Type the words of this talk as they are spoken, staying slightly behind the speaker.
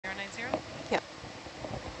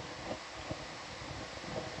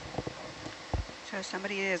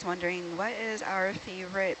Somebody is wondering, what is our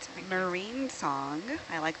favorite marine song?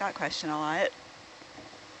 I like that question a lot.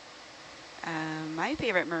 My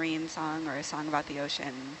favorite marine song, or a song about the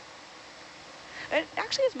ocean, it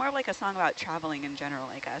actually is more of like a song about traveling in general,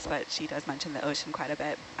 I guess, but she does mention the ocean quite a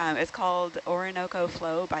bit. It's called Orinoco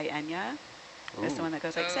Flow by Enya. It's the one that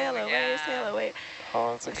goes like, sail away, sail away.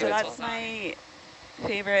 Oh, that's a So great that's song. my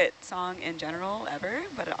favorite song in general ever,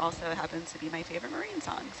 but it also happens to be my favorite marine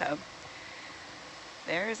song. So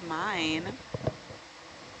there's mine.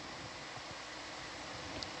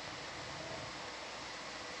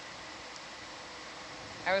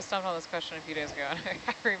 I was stumped on this question a few days ago, and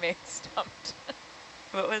I remain stumped.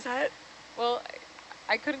 What was that? Well,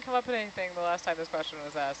 I couldn't come up with anything the last time this question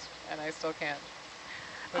was asked, and I still can't.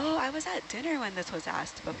 Oh, I was at dinner when this was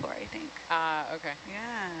asked before, I think. Okay.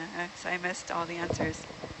 Yeah, so I missed all the answers.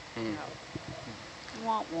 Mm.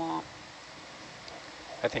 Womp womp.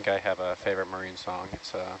 I think I have a favorite marine song.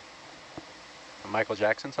 It's a Michael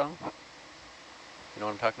Jackson song. You know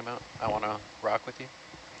what I'm talking about? I Want to Rock With You.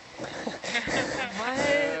 What?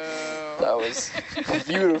 That was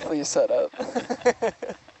beautifully set up.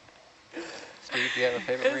 Steve, do you have a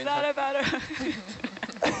favorite Is marine that song? about a...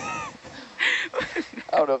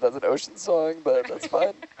 I don't know if that's an ocean song, but that's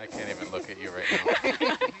fine. I can't even look at you right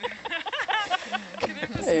now.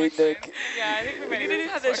 Hey, Nick. Yeah, I think we might You didn't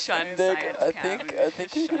have to shun Nick, science I cam.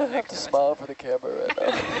 think you're gonna have to smile for the camera right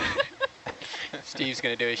now. Steve's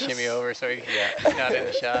going to do a shimmy over so he can not in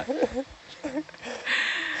the shot.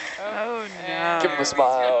 Oh, no. Give him a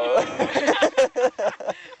smile.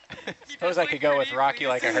 Suppose I could go with Rocky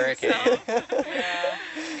Like a Hurricane.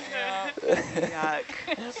 Yeah. Yuck.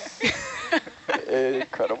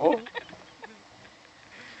 Incredible.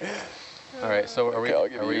 All right, so are Okay, I'll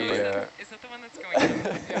give we you a break. Is that the one that's going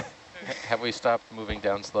down? Yeah. have we stopped moving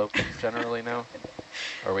down slope generally now?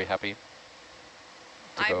 Are we happy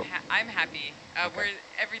to go? I'm happy. Okay.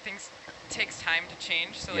 Everything takes time to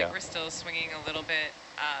change, so like Yeah. we're still swinging a little bit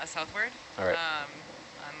southward. All right.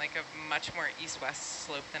 On like a much more east-west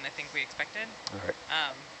slope than I think we expected. All right.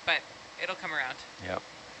 But it'll come around. Yeah.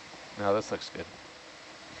 No, this looks good.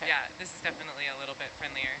 Okay. Yeah, this is definitely a little bit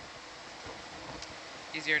friendlier.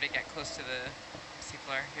 Easier to get close to the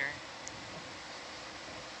seafloor here.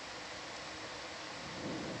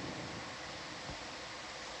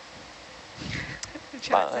 The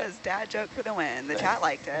chat says, dad joke for the win. The chat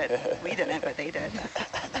liked it. We didn't, but they did.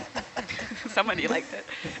 Somebody liked it.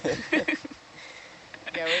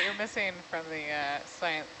 Yeah, what you're missing from the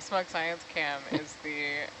smug science cam is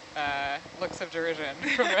the looks of derision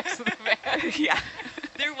from the rest of the van. Yeah.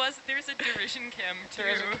 There's a derision cam too.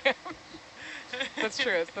 Derision cam. That's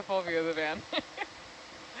true. It's the full view of the van.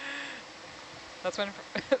 That's when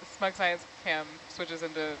smug science cam switches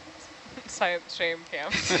into science shame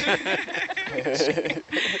cam.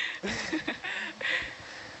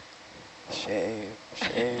 Shame,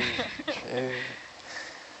 shame, shame.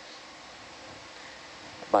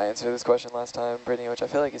 My answer to this question last time, Brittany, which I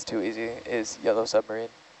feel like is too easy, is yellow submarine.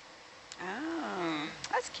 Oh,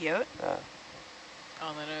 that's cute.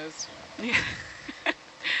 On the nose. Yeah.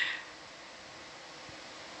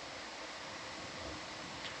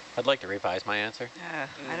 I'd like to revise my answer.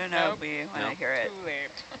 I don't know Nope. if we want to No. hear it. Too late.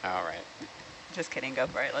 All right. Just kidding, go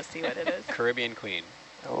for it. Let's see what it is. Caribbean Queen.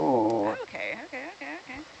 Oh, Okay.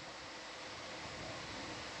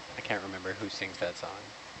 I can't remember who sings that song.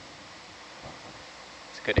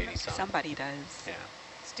 It's a good 80s song. Somebody does. Yeah.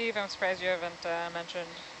 Steve, I'm surprised you haven't mentioned.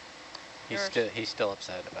 He's still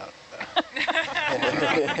upset about that.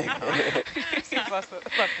 Steve's left the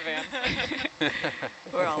van.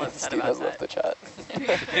 We're all upset Steve about has that. left the chat.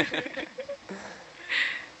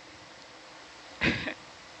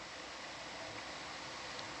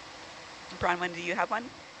 Bronwyn, do you have one?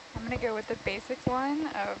 I'm going to go with the basics one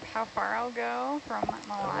of how far I'll go from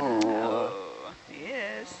Moana Oh,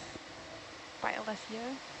 yes. by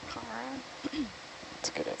Alessia Cara. That's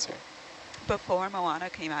a good answer. Before Moana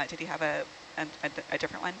came out, did you have a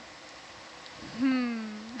different one?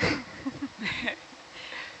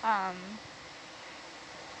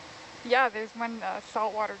 Yeah, there's one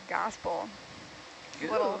Saltwater Gospel. It's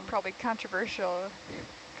a little Ooh. probably controversial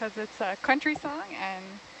because it's a country song and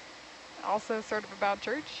also sort of about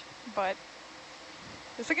church, but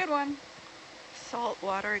it's a good one.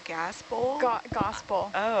 Saltwater gas bowl?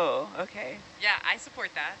 Gospel. Oh, okay. Yeah, I support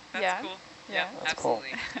that. That's Yeah? cool. Yeah. That's cool.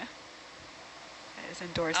 absolutely. That is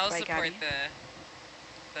endorsed I'll by support Gabby.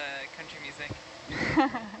 the country music.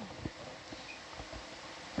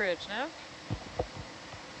 Bridge nav.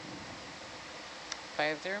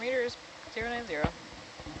 50 meters, 090.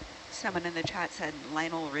 Someone in the chat said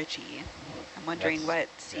Lionel Richie. I'm wondering That's-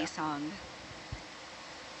 what sea yeah. song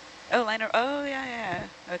Oh, Lionel. Oh, yeah,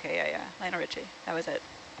 yeah. Okay, yeah, yeah. Lionel Richie. That was it.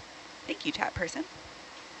 Thank you, chat person.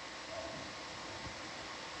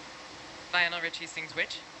 Lionel Richie sings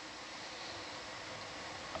which?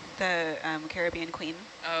 The Caribbean Queen.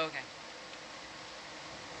 Oh, okay.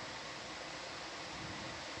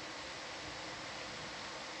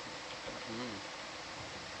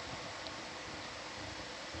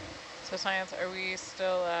 So science, are we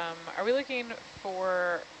still, are we looking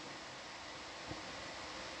for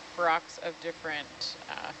rocks of different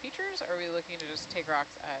features, or are we looking to just take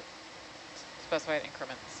rocks at specified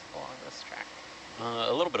increments along this track?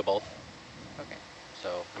 A little bit of both. Okay.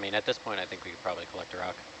 So, I mean, at this point, I think we could probably collect a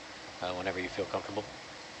rock whenever you feel comfortable.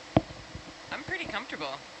 I'm pretty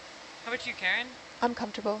comfortable. How about you, Karen? I'm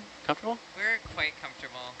comfortable. Comfortable? We're quite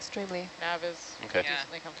comfortable. Extremely. Nav is Okay.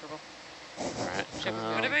 decently comfortable. All right.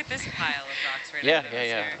 What about this pile of rocks right Yeah, ahead of yeah, us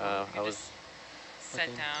yeah. here? I was Set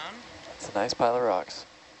looking. down. It's a nice pile of rocks.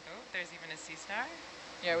 Oh, there's even a sea star.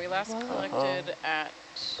 Yeah, we last Wow. collected at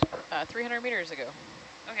 300 meters ago.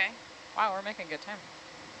 Okay. Wow, we're making good time.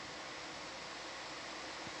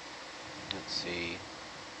 Let's see.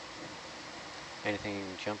 Anything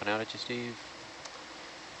jumping out at you, Steve?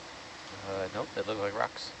 Nope, they look like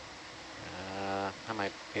rocks. I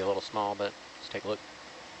might be a little small, but let's take a look.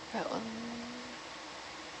 That one.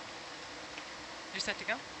 You're set to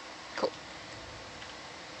go? Cool.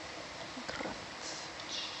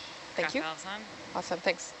 Thank Craft you. valves on. Awesome,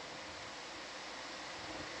 thanks.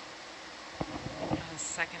 The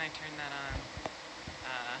second I turn that on,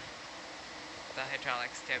 the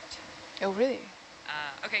hydraulics dipped. Oh, really?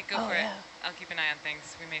 Okay, go Oh, for yeah. it. I'll keep an eye on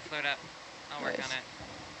things. We may float up. I'll work Nice. on it.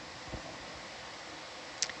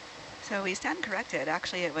 So we stand corrected.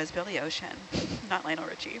 Actually, it was Billy Ocean, not Lionel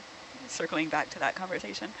Richie. Circling back to that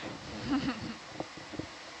conversation. Oh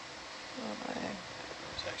my.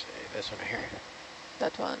 It's actually this one here.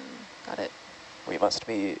 That one. Got it. We must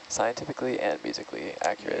be scientifically and musically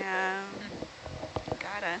accurate. Yeah.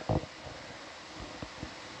 Gotta.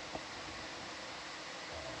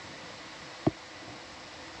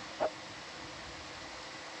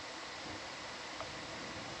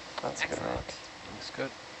 That's a good rock. Looks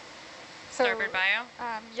good. So, Starboard bio?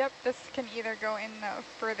 Yep, this can either go in the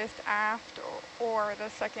furthest aft or the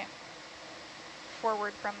second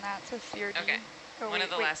forward from that, so C or D. Okay. Oh, One of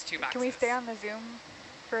the last two boxes. Can we stay on the zoom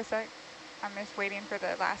for a sec? I'm just waiting for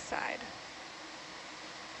the last side.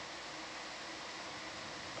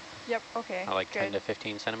 Yep, okay, Like 10 good. to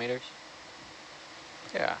 15 centimeters.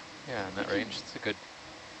 Yeah, yeah, in that range. It's a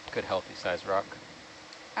good healthy sized rock.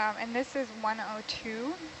 And this is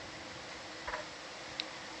 102.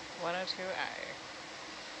 102I.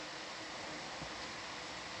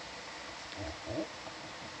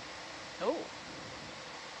 Oh.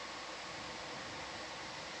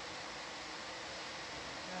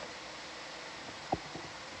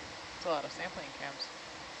 That's a lot of sampling cams.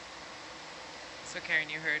 So Karen,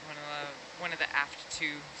 you heard one of the aft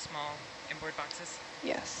two small inboard boxes?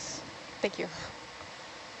 Yes. Thank you.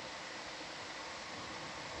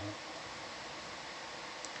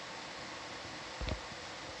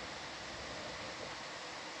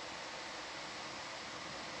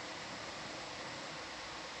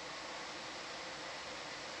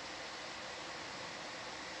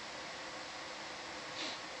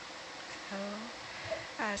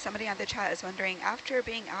 Somebody on the chat is wondering, after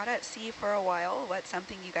being out at sea for a while, what's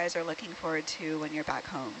something you guys are looking forward to when you're back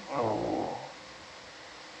home? Oh.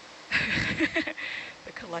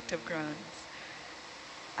 The collective groans.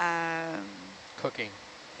 Cooking.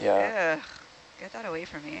 Yeah. Ugh, get that away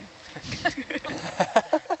from me.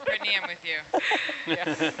 Brittany, I'm with you.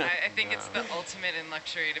 Yeah. I think it's the ultimate in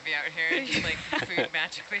luxury to be out here and just like food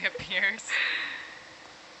magically appears.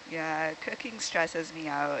 Yeah, cooking stresses me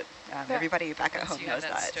out. Yeah. Everybody back at Once home you knows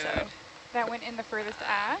have that. that So. stowed. That went in the furthest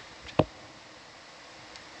aft.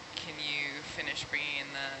 Can you finish bringing in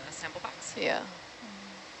the sample box? Yeah.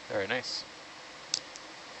 Very nice.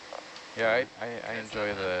 Yeah, I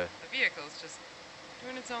enjoy the... The vehicle's just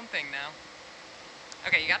doing its own thing now.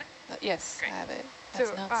 Okay, you got it? Yes, Great. I have it. That's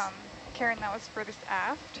So, nuts. Karen, that was furthest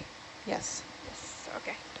aft. Yes. Yes,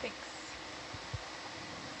 okay, thanks.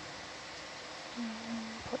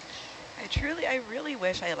 Push. I really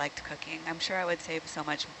wish I liked cooking. I'm sure I would save so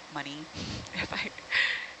much money if I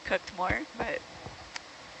cooked more, but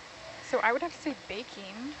So I would have to say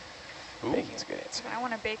baking. Ooh. Baking's a good answer. I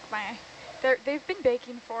want to bake my, they've been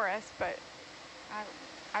baking for us, but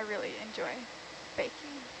I really enjoy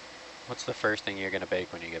baking. What's the first thing you're going to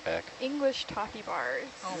bake when you get back? English toffee bars.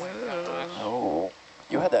 Oh my gosh. Oh.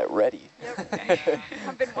 You had that ready. Yep. Yeah.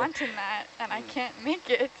 I've been wanting that, and I can't make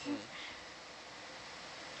it.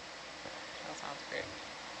 That sounds great.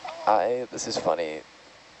 This is funny,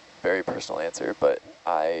 very personal answer, but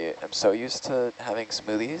I am so used to having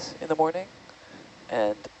smoothies in the morning,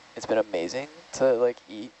 and it's been amazing to like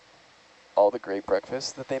eat all the great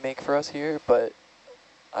breakfast that they make for us here, but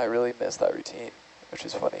I really miss that routine, which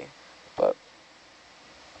is funny. But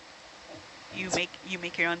You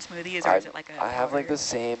make your own smoothies, or is it like a I have like the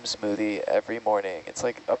same smoothie every morning. It's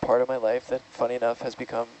like a part of my life that, funny enough, has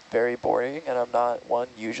become very boring, and I'm not one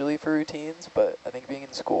usually for routines, but I think being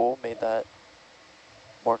in school made that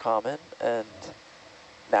more common, and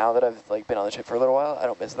now that I've like been on the ship for a little while, I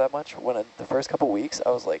don't miss it that much. The first couple weeks,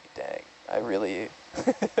 I was like, dang, I really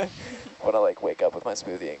want to like wake up with my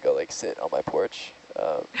smoothie and go like sit on my porch.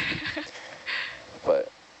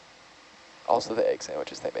 But also the egg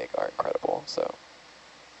sandwiches they make are incredible, so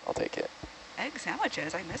I'll take it. egg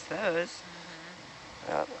sandwiches? I miss those.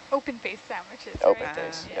 Yeah. Open-faced sandwiches, Open right?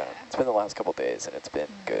 face, yeah. It's been the last couple days, and it's been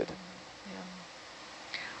good.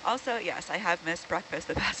 Also, yes, I have missed breakfast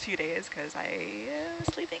the past few days because I was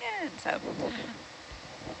sleeping in, so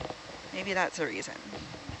maybe that's a reason.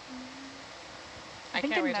 I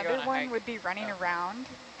think can't wait to go on another a one hike. would be running around,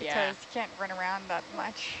 because Yeah. you can't run around that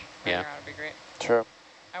much. Running Yeah. around would be great. True.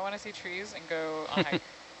 I want to see trees and go on a hike.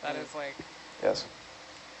 That is like, Yes.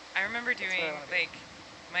 I remember where I doing wanna be.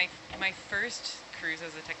 like my first cruise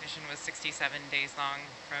as a technician was 67 days long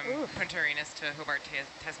from Oof. Punta Arenas to Hobart,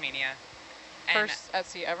 Tasmania. And First at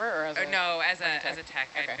sea ever, or as a no, as running a tech.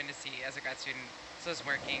 Okay. I'd been to sea as a grad student, so I was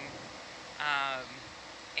working,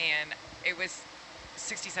 and it was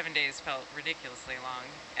 67 days felt ridiculously long.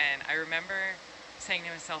 And I remember saying to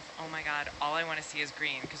myself, "Oh my God, all I want to see is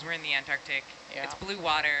green," because we're in the Antarctic. Yeah. It's blue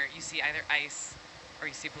water. You see either ice, or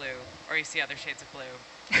you see blue, or you see other shades of blue,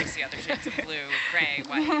 or you see other shades of blue, gray,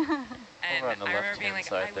 white. And Over on the I remember being left-hand like,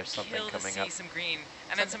 side, I would there's something kill to coming see up. some green.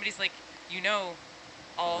 And then somebody's like, you know,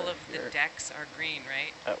 all Over of the here. decks are green,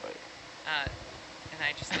 right? Oh, wait. And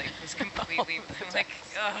I just like was completely like,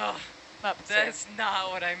 oh, Not the same. that's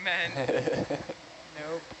not what I meant.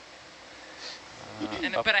 Nope.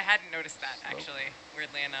 And Up but I hadn't noticed that slope. actually,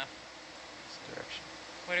 weirdly enough. this direction.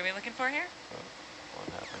 What are we looking for here? What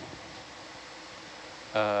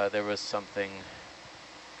happened? There was something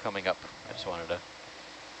coming up. I just wanted to.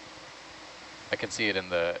 I can see it in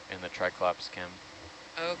the Triclops cam.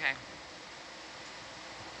 Oh, okay.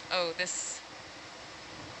 Oh, this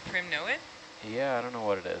Primnoid? Yeah, I don't know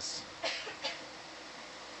what it is.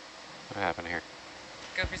 What happened here?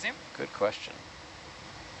 Go for zoom. Good question.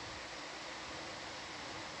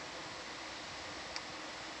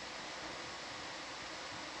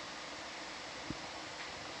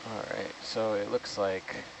 All right, so it looks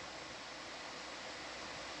like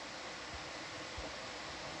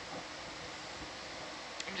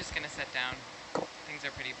I'm just gonna sit down. Cool. Things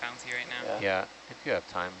are pretty bouncy right now. Yeah. yeah. If you have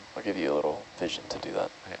time, I'll give you a little vision to do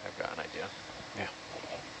that. I've got an idea. Yeah.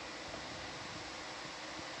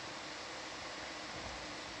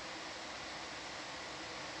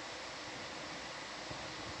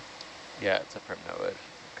 Yeah, it's a primnoid.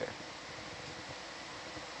 Okay.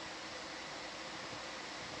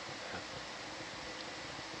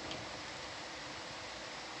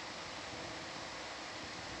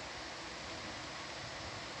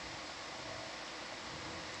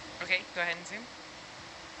 Okay, go ahead and zoom.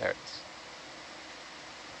 There it is.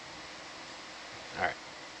 All right.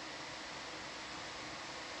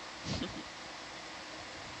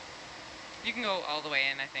 You can go all the way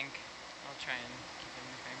in, I think. I'll try and keep it in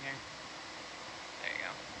the frame here. There you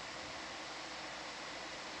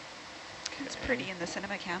go. It's pretty in the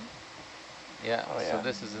cinema cam. Yeah, Oh, so yeah.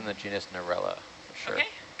 this is in the genus Narella, for sure. Okay,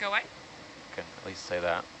 go away. Can at least say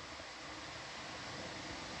that.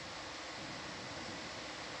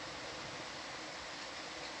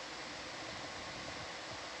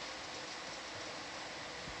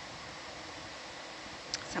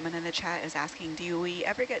 Someone in the chat is asking, do we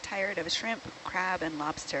ever get tired of shrimp, crab, and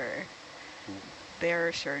lobster?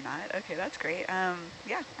 They're sure not. Okay, that's great.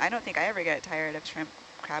 Yeah, I don't think I ever get tired of shrimp,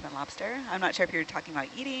 crab, and lobster. I'm not sure if you're talking about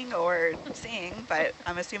eating or seeing, but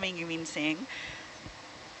I'm assuming you mean seeing.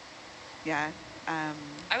 Yeah.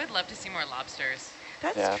 I would love to see more lobsters.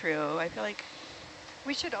 That's Yeah. true. I feel like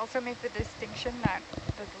We should also make the distinction that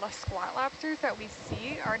the squat lobsters that we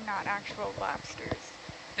see are not actual lobsters.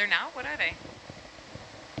 They're now? What are they?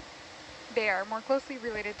 They are more closely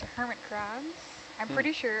related to hermit crabs. I'm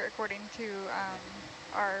pretty sure, according to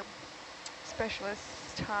our specialist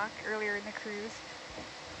talk earlier in the cruise.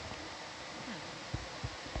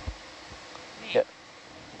 Neat. Yeah.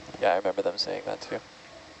 Yeah, I remember them saying that too.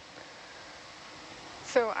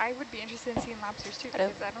 So I would be interested in seeing lobsters too, I know.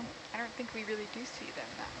 because I don't think we really do see them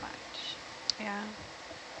that much. yeah.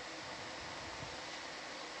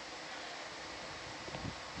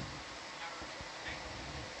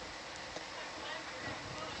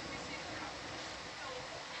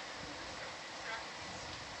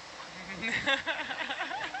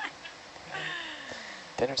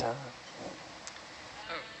 Dinner time.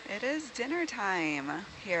 It is dinner time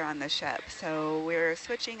here on the ship, so we're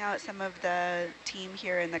switching out some of the team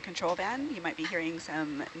here in the control van. You might be hearing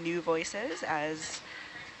some new voices as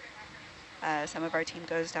some of our team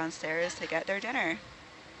goes downstairs to get their dinner.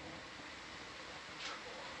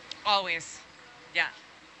 Always. Yeah.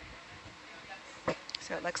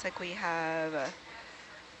 So it looks like we have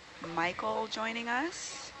Michael joining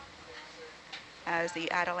us as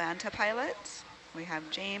the Atalanta pilot. We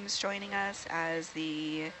have James joining us as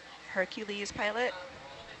the Hercules pilot.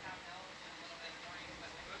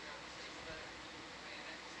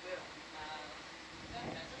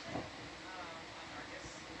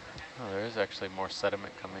 Oh, there is actually more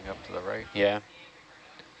sediment coming up to the right. Yeah.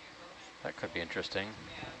 That could be interesting.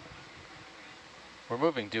 We're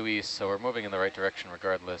moving due east, so we're moving in the right direction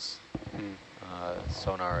regardless.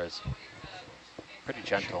 Sonar is pretty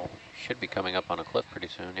gentle. Should be coming up on a cliff pretty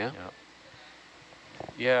soon, yeah?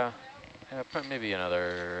 Yeah, probably maybe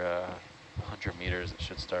another 100 meters. It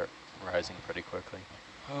should start rising pretty quickly.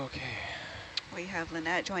 Okay. We have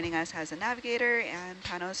Lynette joining us as a navigator and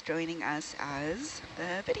Panos joining us as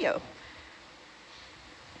the video.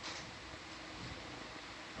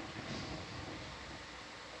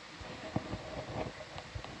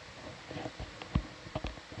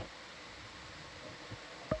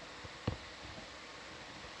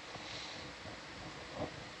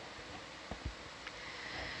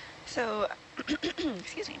 So,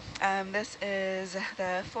 excuse me, this is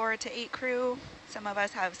the 4 to 8 crew. Some of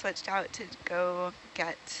us have switched out to go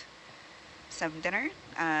get some dinner.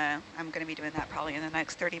 I'm going to be doing that probably in the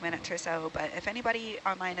next 30 minutes or so, but if anybody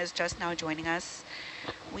online is just now joining us,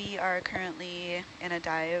 we are currently in a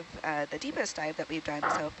dive, the deepest dive that we've done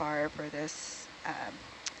so far for this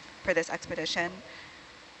expedition.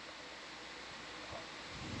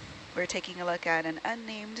 We're taking a look at an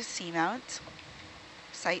unnamed seamount.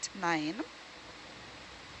 Site 9.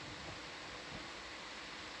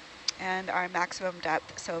 And our maximum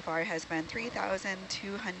depth so far has been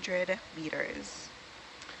 3,200 meters.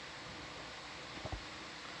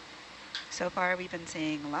 So far we've been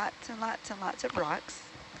seeing lots and lots and lots of rocks.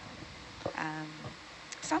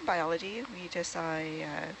 Some biology. We just saw a,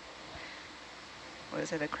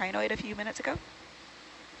 a crinoid a few minutes ago.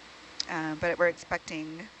 But we're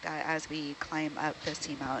expecting that as we climb up the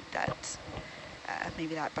seamount that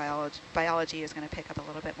maybe that biology is going to pick up a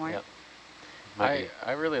little bit more. Yep.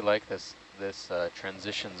 I really like this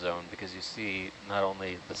transition zone because you see not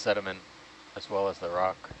only the sediment as well as the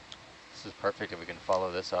rock. This is perfect if we can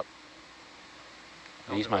follow this up.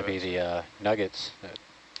 These might be the nuggets that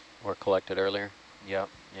were collected earlier. Yep.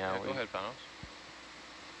 Yeah, go ahead, Panos.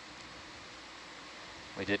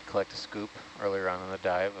 We did collect a scoop earlier on in the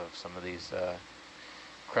dive of some of these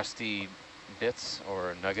crusty bits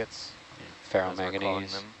or nuggets.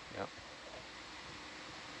 Ferromanganese. Them. Yep.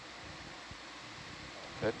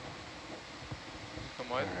 Good. Come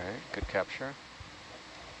wide. All right, good capture.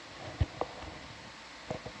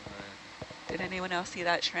 Did anyone else see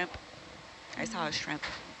that shrimp? I saw a shrimp.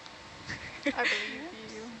 I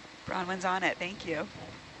believe you. Bronwyn's on it, thank you.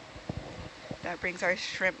 That brings our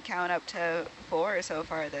shrimp count up to 4 so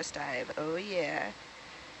far this dive. Oh yeah.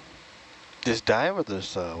 This dive or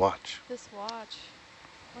this watch? This watch.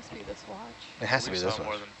 Must be this watch. It has to be this more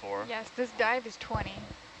watch. than 4. Yes, this dive is 20.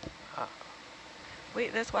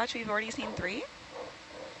 Wait, this watch we've already seen 3?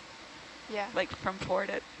 Yeah. Like from 4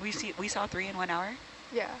 to we saw 3 in 1 hour?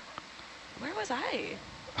 Yeah. Where was I?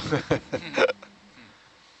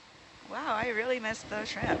 Wow, I really missed those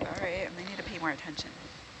shrimp. All right, they need to pay more attention.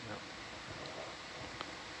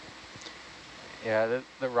 Yeah,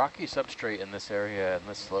 the rocky substrate in this area and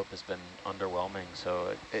this slope has been underwhelming,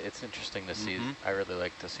 so it's interesting to see. I really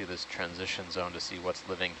like to see this transition zone to see what's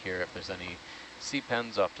living here, if there's any sea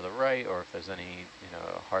pens off to the right, or if there's any,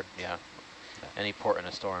 any port in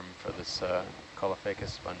a storm for this Caulophacus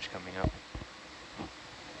sponge coming up.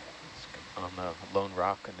 It's on the lone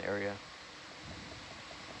rock in the area.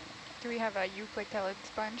 Do we have a euplakelid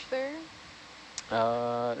sponge there?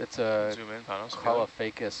 It's a Zoom in, Panos.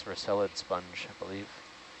 Caulophacus racellid sponge, I believe.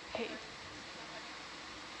 Hey.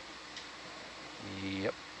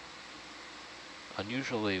 Yep.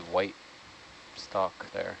 Unusually white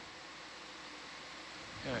stalk there.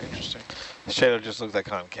 Yeah, interesting. The shadow just looks like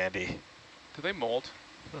cotton candy. Do they mold?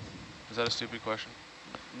 Is that a stupid question?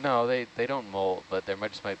 No, they don't molt, but there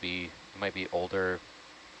might be older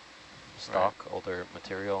stock, older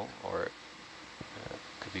material, or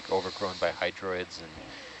could be overgrown by hydroids and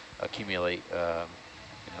accumulate,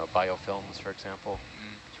 biofilms, for example.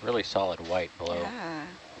 It's really solid white below. Yeah,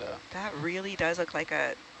 that really does look like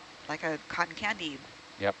a like a cotton candy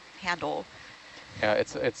Yep. handle. Yeah,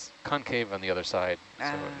 it's concave on the other side, so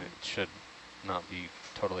Ah. it should not be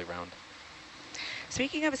totally round.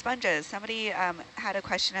 Speaking of sponges, somebody had a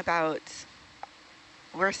question about,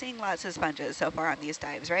 we're seeing lots of sponges so far on these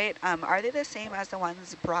dives, right? Are they the same as the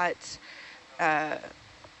ones brought,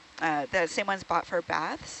 the same ones bought for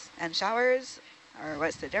baths and showers? Or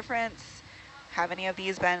what's the difference? Have any of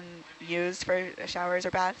these been used for showers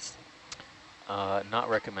or baths? Not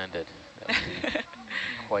recommended. That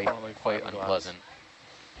would be quite unpleasant.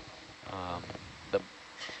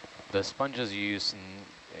 The sponges you use and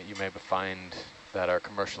you may find that are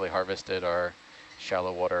commercially harvested are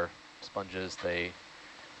shallow water sponges. They're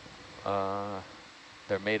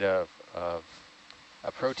made of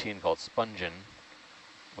a protein called spongin,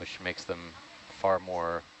 which makes them far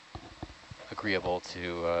more agreeable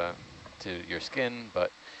to your skin.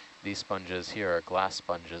 But these sponges here are glass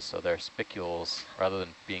sponges, so they're spicules rather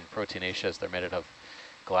than being proteinaceous. They're made out of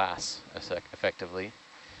glass, effectively.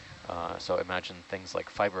 So imagine things like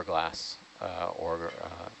fiberglass or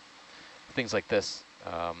things like this,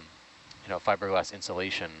 fiberglass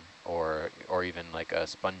insulation, or even like a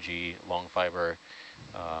spongy long fiber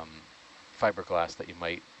fiberglass that you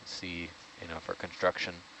might see, for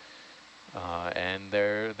construction. And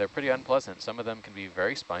they're pretty unpleasant. Some of them can be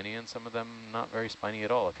very spiny, and some of them not very spiny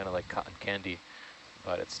at all, kind of like cotton candy,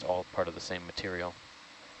 but it's all part of the same material.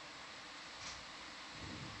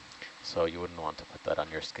 So you wouldn't want to put that on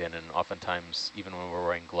your skin, and oftentimes, even when we're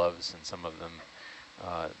wearing gloves, and some of them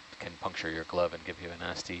can puncture your glove and give you a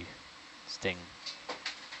nasty sting.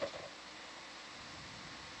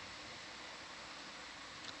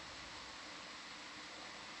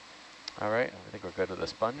 All right, I think we're good with the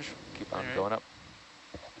sponge. Keep on going up.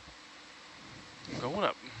 Going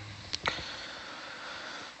up.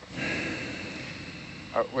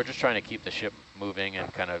 We're just trying to keep the ship moving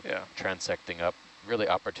and kind of transecting up, really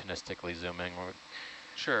opportunistically zooming.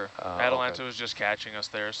 Sure. Atalanta was just catching us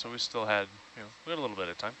there, so we still had, we had a little bit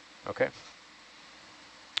of time. Okay.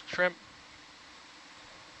 Shrimp.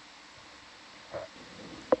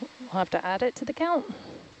 We'll have to add it to the count.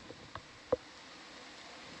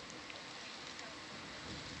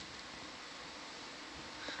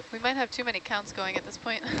 We might have too many counts going at this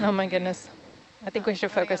point. Oh my goodness. I think we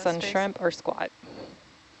should focus on shrimp or squat.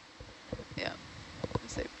 Yeah, I'd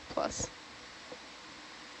say plus.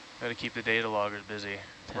 Got to keep the data loggers busy.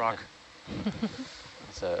 Rock.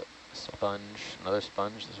 It's a sponge, another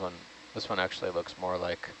sponge. This one actually looks more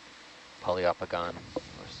like Poliopogon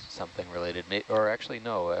or something related. Or actually,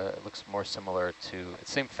 no, it looks more similar to,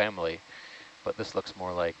 it's same family, but this looks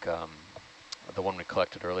more like the one we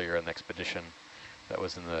collected earlier in the expedition that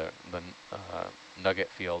was in the nugget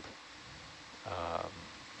field.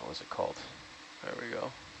 What was it called? There we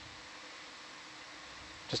go.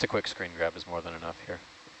 Just a quick screen grab is more than enough here.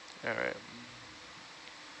 All right.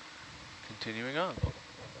 Continuing on.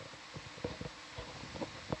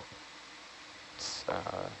 It's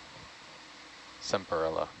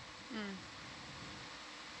Semperella.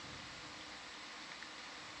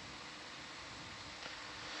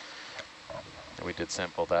 We did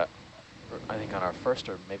sample that, I think, on our first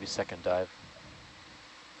or maybe second dive.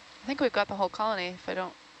 I think we've got the whole colony, if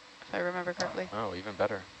I remember correctly. Oh, even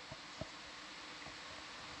better.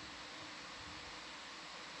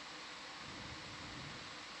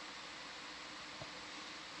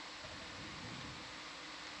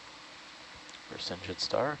 Brisingidae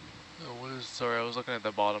star. Oh, what is? Sorry, I was looking at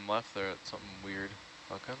the bottom left there at something weird.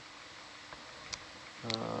 Okay.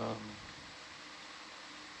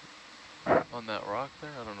 On that rock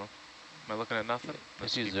there, I don't know. Am I looking at nothing?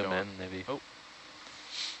 If you zoom in, maybe. Oh.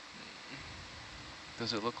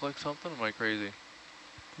 Does it look like something? Am I crazy?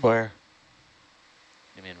 Where?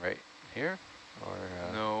 You mean right here? Or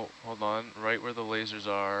no, hold on. Right where the lasers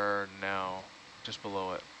are now, just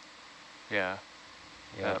below it. Yeah.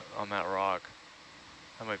 Yeah. On that rock.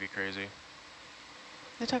 That might be crazy.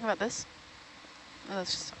 They're talking about this? Oh,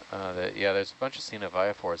 that's just... yeah, there's a bunch of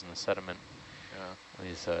cenobiphores in the sediment. Yeah.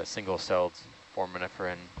 These single-celled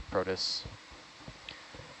foraminiferan protists.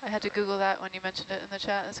 I had to Google that when you mentioned it in the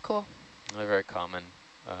chat. That's cool. They're very common,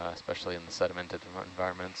 especially in the sedimented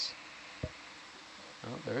environments.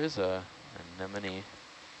 Oh, there is a anemone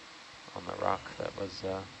on the rock that was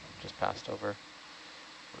just passed over.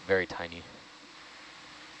 Very tiny.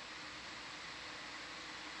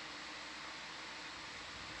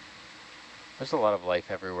 There's a lot of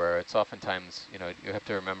life everywhere. It's oftentimes, you have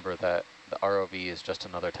to remember that the ROV is just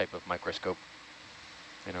another type of microscope,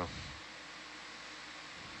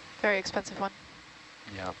 Very expensive one.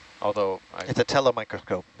 Yeah. Although It's a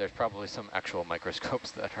telemicroscope. there's probably some actual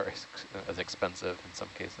microscopes that are as expensive in some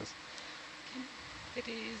cases. It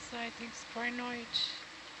is, I think, crinoid,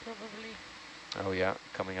 probably. Oh yeah,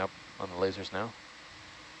 coming up on the lasers now.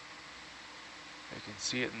 You can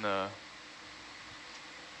see it in the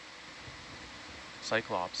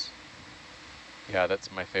Cyclops. Yeah,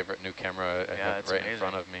 that's my favorite new camera I have it's right amazing. in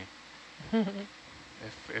front of me.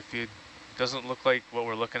 If it doesn't look like what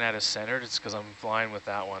we're looking at is centered, it's because I'm flying with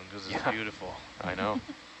that one because it's Yeah. beautiful. I know.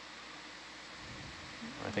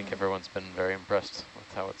 I think everyone's been very impressed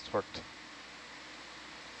with how it's worked.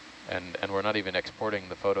 And we're not even exporting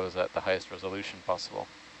the photos at the highest resolution possible.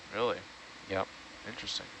 Really? Yep.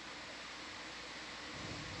 Interesting.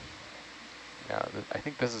 Yeah, I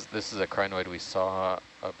think this is a crinoid we saw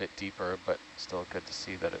a bit deeper, but still good to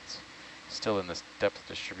see that it's still in this depth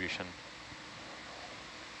distribution.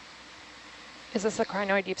 Is this a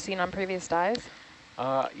crinoid you've seen on previous dives?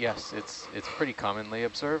 Yes, it's pretty commonly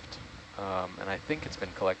observed, and I think it's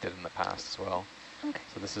been collected in the past as well. Okay.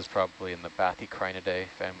 So this is probably in the Bathycrinidae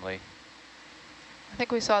family. I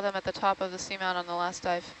think we saw them at the top of the seamount on the last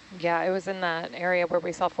dive. Yeah, it was in that area where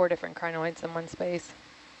we saw 4 different crinoids in one space.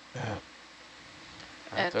 Yeah.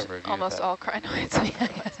 I have to And review almost that. all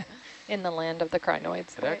crinoids. In the land of the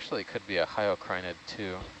crinoids. It actually could be a hyocrinid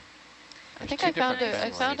too. I There's think two I found different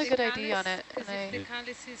it. I found a families. good ID on it. Because And the I,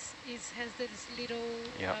 calyx has this little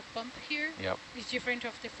Yep. bump here. Yep. It's different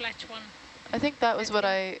of the flat one. I think that was what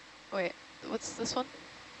wait, what's this one?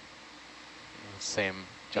 Same.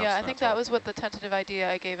 Yeah, I think that was what the tentative idea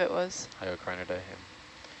I gave it was. Hyocrinidea. Yeah.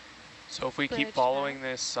 So if we keep Bridge following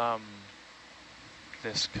this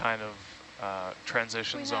this kind of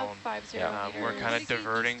transition We zone, have 50 we're meters. kind of East,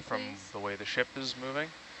 diverting from please. the way the ship is moving.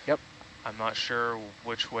 Yep. I'm not sure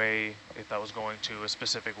which way, if that was going to a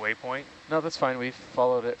specific waypoint. No, that's fine. We've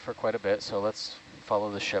followed it for quite a bit, so let's follow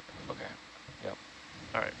the ship. Okay. Yep.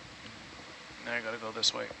 All right. Now I got to go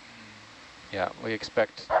this way. Yeah, we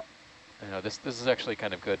expect, this is actually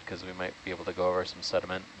kind of good because we might be able to go over some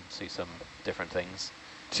sediment and see some different things.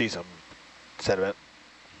 See some sediment.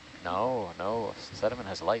 No, sediment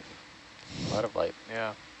has life, a lot of life.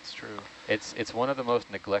 Yeah, it's true. It's one of the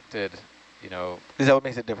most neglected, Is that what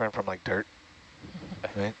makes it different from like dirt?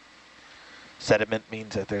 Right? Sediment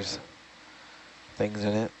means that there's things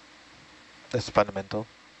in it. That's fundamental.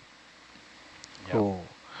 yeah. Cool.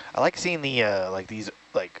 I like seeing the like these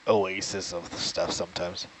like oasis of the stuff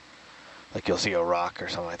sometimes. Like you'll see a rock or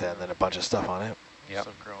something like that and then a bunch of stuff on it. Yep.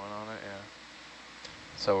 Stuff growing on it, yeah.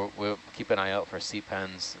 So we'll keep an eye out for sea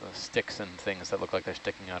pens, sticks and things that look like they're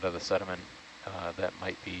sticking out of the sediment that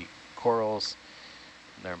might be corals.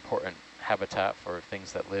 And they're important habitat for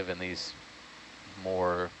things that live in these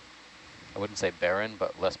more, I wouldn't say barren,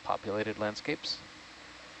 but less populated landscapes.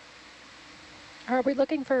 Are we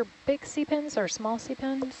looking for big sea pens or small sea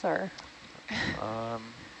pens, or?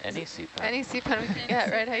 Any sea pen. Any sea pen we can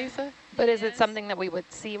get, right, Haisa? But is it Yes. something that we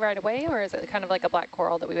would see right away, or is it kind of like a black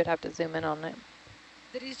coral that we would have to zoom in on it?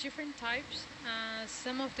 There is different types.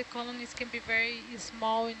 Some of the colonies can be very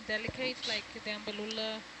small and delicate, like the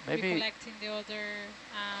Ambelula we Maybe- collect in the other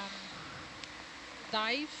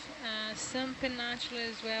dive. Some Pennatula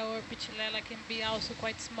as well, or Pichilella, can be also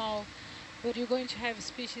quite small. But you're going to have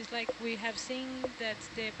species like we have seen, that's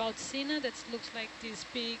the Baltzina, that looks like this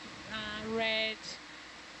big red,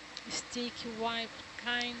 sticky white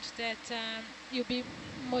kind that you'll be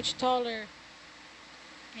much taller.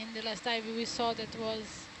 In the last dive we saw that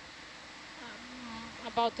was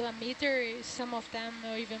about a meter, some of them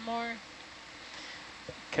or even more.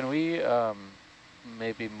 Can we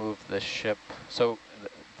maybe move the ship? So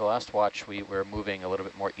the last watch we were moving a little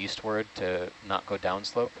bit more eastward to not go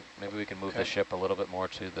downslope. Maybe we can move the ship a little bit more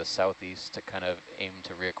to the southeast to kind of aim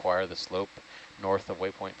to reacquire the slope north of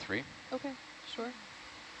waypoint 3. Okay, sure.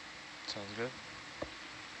 Sounds good.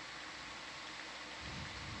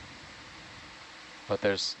 But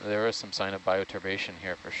there is some sign of bioturbation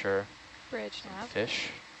here for sure. Bridge Some nav. fish.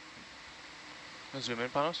 Zoom in,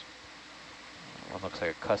 Panos. One looks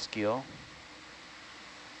like a cusk eel.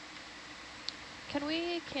 Can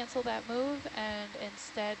we cancel that move and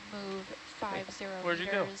instead move 50 Where'd you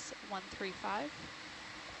go? meters 135?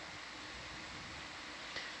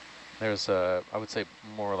 There's I would say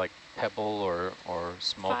more like pebble or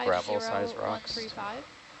small gravel-sized rocks 135.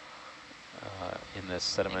 in this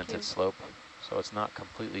sedimented slope. So it's not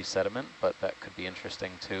completely sediment, but that could be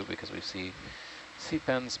interesting too because we see sea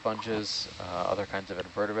pens, sponges, other kinds of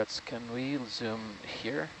invertebrates. Can we zoom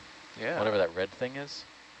here? Yeah. Whatever that red thing is.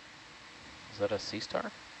 Is that a sea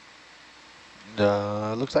star?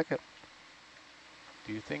 Looks like it.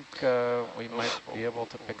 Do you think we might be able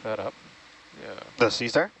to pick that up? Yeah. The sea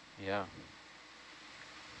star? Yeah.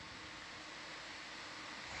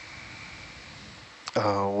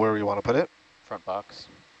 Where do you want to put it? Front box.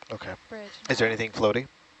 Okay. Bridge Is there now. anything floaty?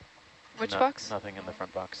 Which box? Nothing in the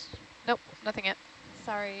front box. Nope, nothing yet.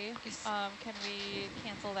 Sorry. Can we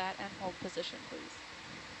cancel that and hold position, please?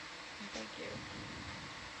 Thank you.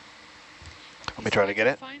 Let me try to get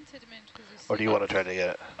it. Fine sediment because you Or do see you want to try to get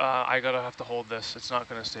it? I gotta have to hold this. It's not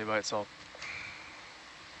gonna stay by itself.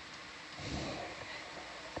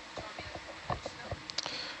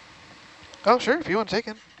 Oh, sure, if you want to take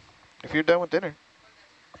it. If you're done with dinner.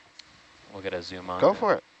 We'll get a zoom on. Go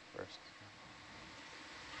for it. First.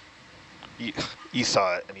 You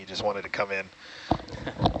saw it and you just wanted to come in.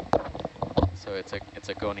 So it's a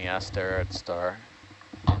Goniasterid star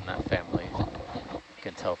in that family. You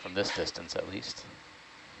can tell from this distance at least.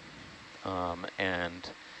 And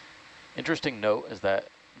interesting note is that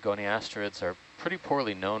Goniasterids are pretty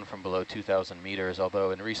poorly known from below 2,000 meters, although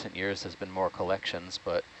in recent years there's been more collections,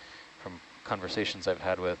 but from conversations I've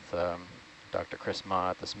had with Dr. Chris Ma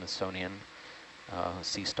at the Smithsonian,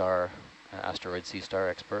 asteroid sea star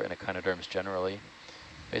expert and echinoderms generally,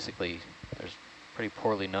 basically there's pretty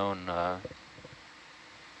poorly known,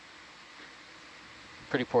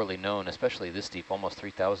 especially this deep, almost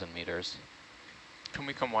 3,000 meters. Can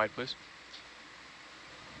we come wide, please?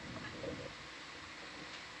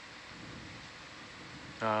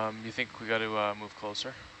 You think we got to move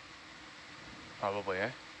closer? Probably,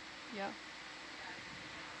 eh? Yeah.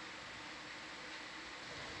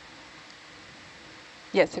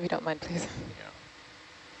 Yes, if you don't mind, please. Yeah.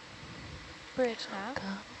 Bridge now.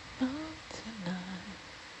 Come on tonight.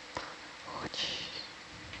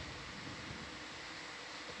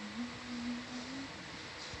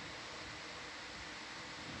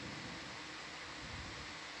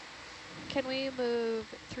 Can we move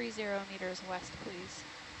 30 meters west, please?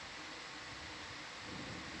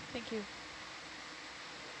 Thank you.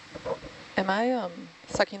 Am I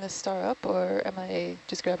sucking this star up, or am I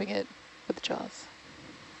just grabbing it with the jaws?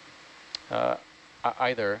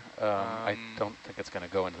 Either. I don't think it's going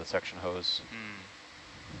to go into the suction hose.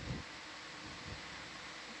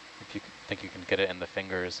 If you think you can get it in the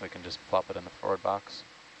fingers, I can just plop it in the forward box.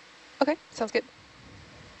 Okay, sounds good.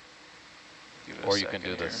 Or you can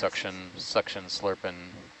do the suction slurp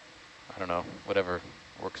and, I don't know, whatever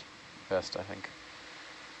works best, I think.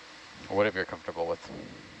 Or whatever you're comfortable with.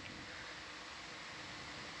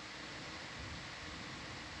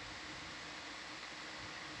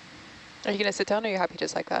 Are you going to sit down, or are you happy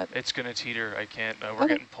just like that? It's going to teeter. I can't. We're Okay.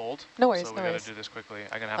 getting pulled. No worries, So no we got worries. to do this quickly.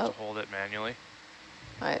 I'm going to have to hold it manually.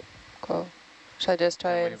 All right, cool. Should I just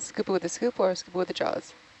try and scoop it with the scoop, or scoop it with the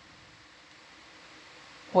jaws?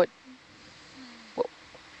 What? Whoa.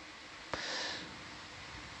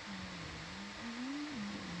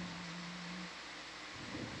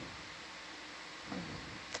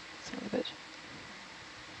 Son of a bitch.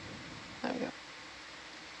 There we go.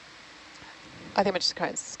 I think I'm just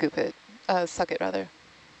going to scoop it, suck it rather.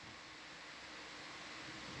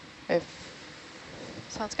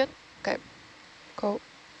 Sounds good. Okay, cool.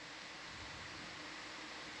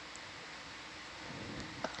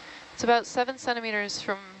 It's about 7 centimeters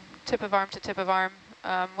from tip of arm to tip of arm.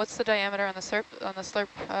 What's the diameter on the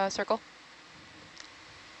slurp circle?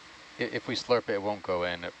 If we slurp it, it won't go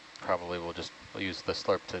in. It probably will just, we'll use the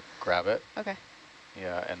slurp to grab it. Okay.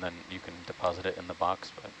 Yeah, and then you can deposit it in the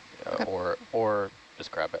box, but, Okay. or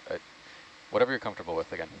just grab it. Whatever you're comfortable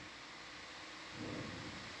with, again.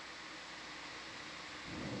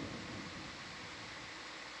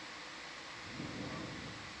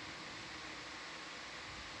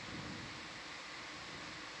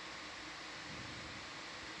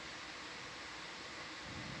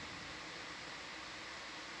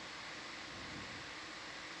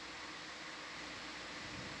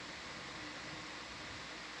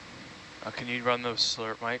 Can you run the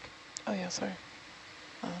slurp, Mike? Oh yeah, sorry.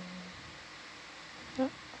 No.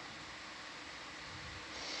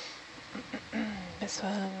 This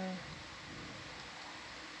one.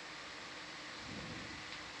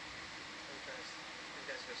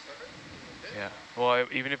 Yeah. Well,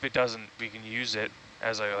 even if it doesn't, we can use it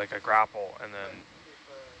as a grapple, and then.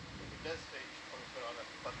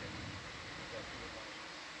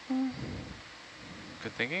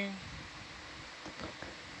 Good thinking.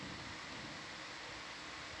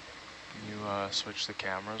 Can you switch the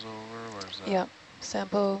cameras over, or is that? Yeah,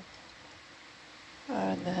 sample.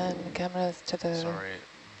 And then cameras to the. Sorry,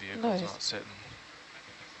 vehicle's not sitting.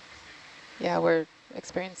 Yeah, we're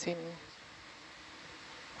experiencing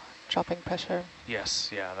dropping pressure.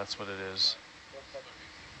 Yes, yeah, that's what it is.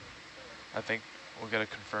 I think we got to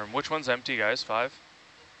confirm. Which one's empty, guys? 5?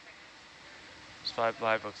 It's 5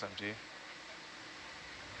 live books empty.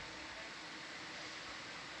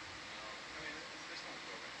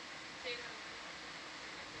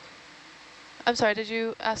 I'm sorry, did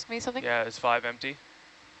you ask me something? Yeah, is 5 empty?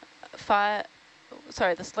 5,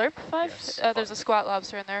 sorry, the slurp 5? Yes, There's a squat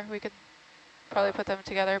lobster in there. We could probably put them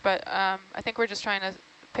together, but I think we're just trying to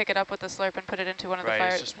pick it up with the slurp and put it into one of the fires.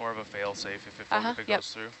 Right, it's just more of a fail-safe if it Yep.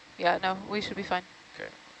 goes through. Yeah, no, we should be fine. Okay.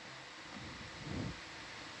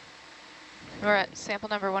 We're at sample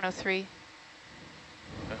number 103.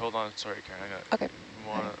 Hey, hold on, sorry Karen, Okay. I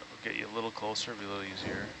want to get you a little closer, be a little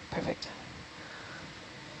easier. Perfect.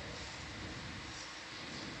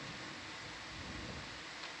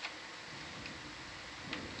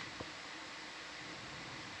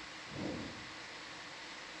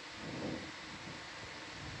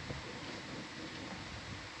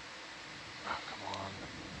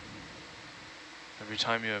 Every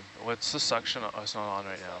time you have, what's the suction? Oh, it's not on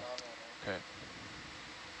right now. Okay.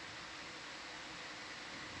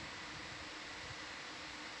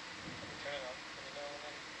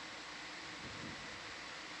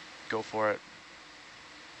 Go for it.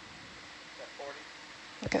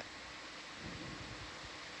 Okay.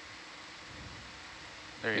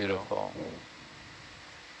 There you Beautiful. go.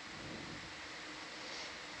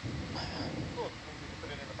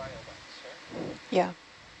 Yeah.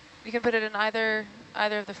 You can put it in either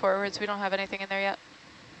of the forwards. We don't have anything in there yet.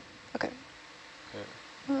 Okay.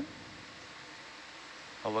 Okay.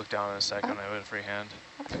 I'll look down in a second. I have a free hand.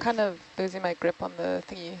 I'm kind of losing my grip on the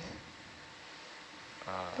thingy.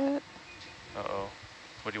 Uh-oh.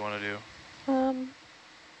 What do you want to do?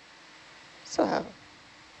 Still have.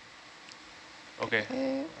 Okay.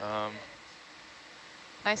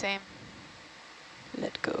 Nice aim.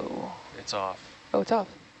 Let go. It's off. Oh, it's off.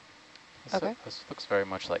 Okay. This looks very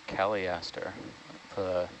much like Caliaster, for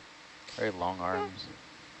the very long arms.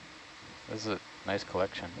 This is a nice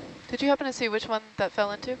collection. Did you happen to see which one that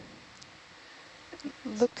fell into? It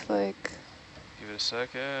looked like... Give it a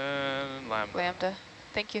second. Lambda. Lambda.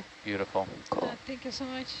 Thank you. Beautiful. Cool. Thank you so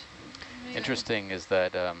much. Amazing. Interesting is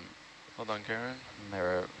that hold on, Karen.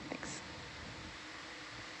 There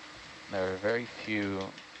are very few.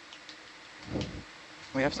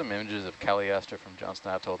 We have some images of Caliaster from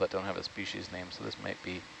Johnston Atoll that don't have a species name, so this might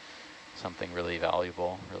be something really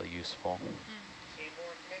valuable, really useful.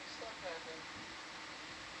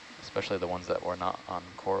 Especially the ones that were not on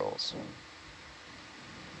corals.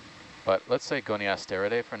 But let's say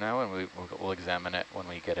Goniasteridae for now, and we'll examine it when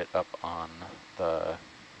we get it up on the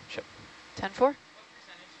chip. 10-4?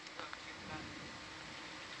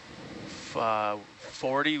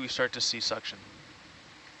 40, we start to see suction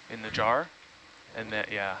in the jar. And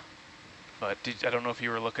that, yeah. But I don't know if you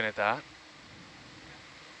were looking at that.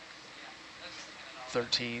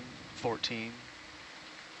 13, 14. We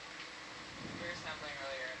were sampling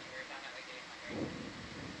earlier and we were down at like 800.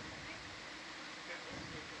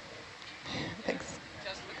 Thanks.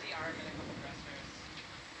 Just with the arm and a couple thrusters.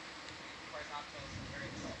 Horizontals and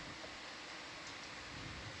birds.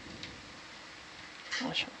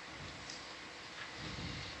 Oh, sure.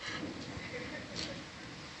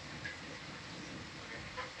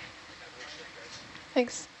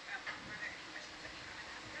 Thanks.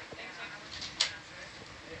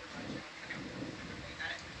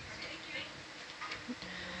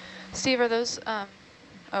 Steve, are those,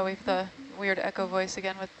 oh, we've the weird echo voice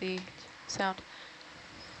again with the sound.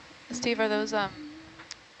 Steve, are those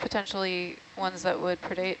potentially ones that would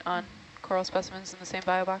predate on coral specimens in the same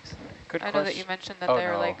bio box? Good I know that you mentioned that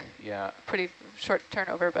they're like pretty short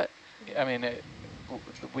turnover, but. I mean,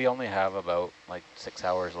 we only have about like 6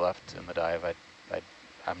 hours left in the dive.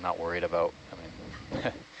 I'm not worried about, I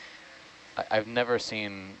mean, I've never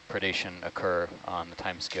seen predation occur on the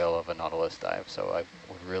time scale of a Nautilus dive, so I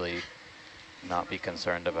would really not be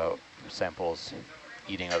concerned about samples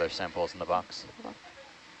eating other samples in the box.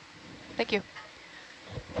 Thank you.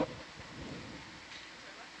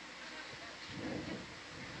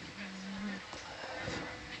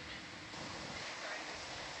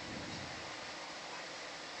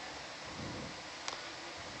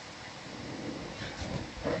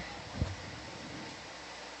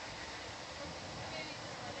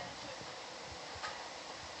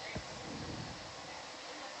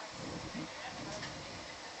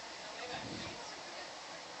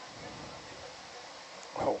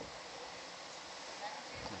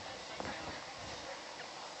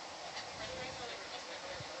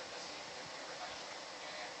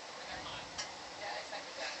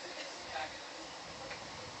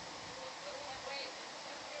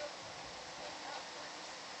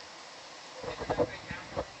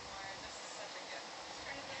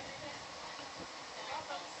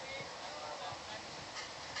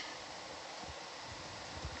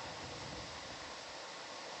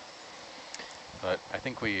 but I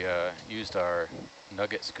think we used our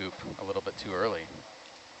nugget scoop a little bit too early.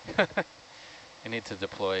 I need to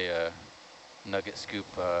deploy nugget scoop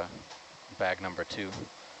bag number 2.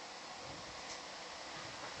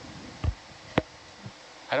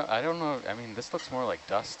 I don't know. I mean, this looks more like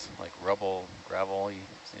dust, like rubble, gravel,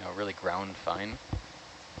 really ground fine.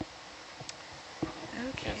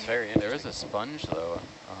 Okay. Yeah, it's very interesting. There is a sponge though.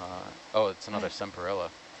 Oh, it's another Semperella.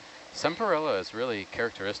 Semperella is really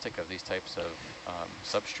characteristic of these types of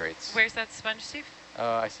substrates. Where's that sponge, Steve?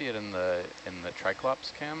 I see it in the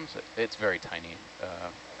Triclops cams. It's very tiny.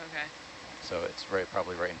 Okay. So it's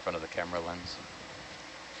probably right in front of the camera lens.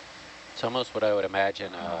 It's almost what I would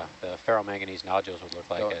imagine the ferromanganese nodules would look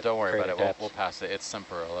like. Don't worry about it. We'll pass it. It's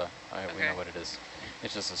Semperella. Okay. We know what it is.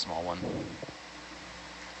 It's just a small one.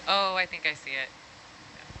 Oh, I think I see it.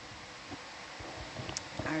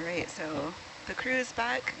 All right, so the crew is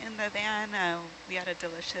back in the van. We had a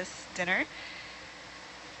delicious dinner.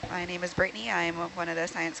 My name is Brittany. I'm one of the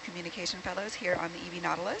Science Communication Fellows here on the EV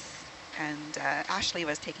Nautilus, and Ashley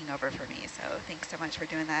was taking over for me, so thanks so much for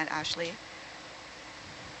doing that, Ashley.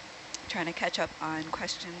 Trying to catch up on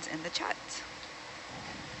questions in the chat.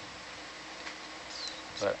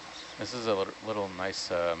 But this is a little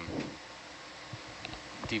nice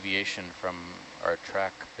deviation from our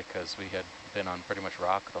track because we had been on pretty much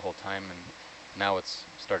rock the whole time, and now it's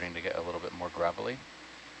starting to get a little bit more gravelly.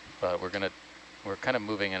 But we're kind of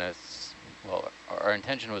moving in well, our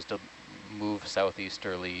intention was to move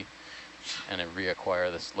southeasterly and then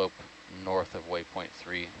reacquire the slope north of waypoint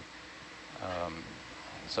 3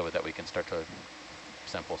 so that we can start to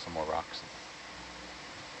sample some more rocks.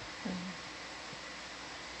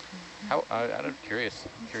 How, out of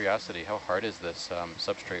curiosity, how hard is this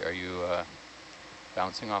substrate? Are you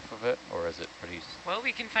bouncing off of it, or is it pretty? Well,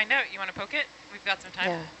 we can find out. You want to poke it? We've got some time.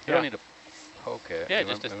 Yeah. You don't need to poke it. Yeah, you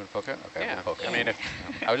just want to poke it. Okay, yeah. we'll poke it. I mean, if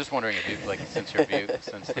I was just wondering if you since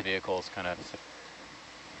the vehicle's kind of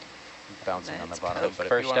bouncing on the bottom, but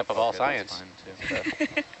first step of all science.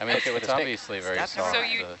 I mean, it's obviously very soft. So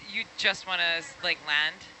you just want to like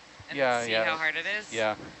land and see how hard it is?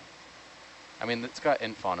 Yeah. I mean, it's got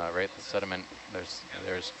infauna, right? The sediment.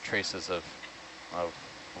 There's traces of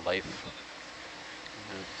life.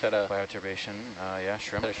 Is that a bioturbation? Yeah,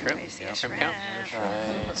 shrimp. I see a shrimp.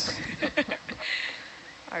 Nice.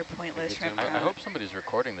 Our pointless shrimp. I hope somebody's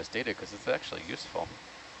recording this data because it's actually useful.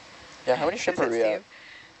 Yeah, how many shrimp are we at?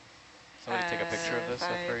 Somebody take a picture of this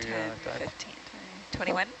every 10, dive. 15,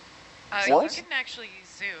 20, 21. You can actually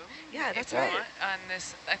zoom. Yeah, that's if you right. want on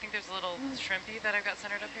this. I think there's a little shrimpy that I've got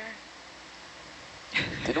centered up here.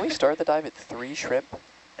 Didn't we start the dive at 3 shrimp?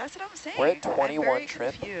 That's what I'm saying. We're at 21 I'm very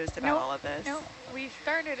shrimp. confused about all of this. No, we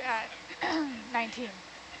started at 19.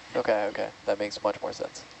 Okay. That makes much more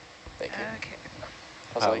sense. Thank you.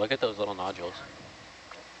 Okay. Look at those little nodules.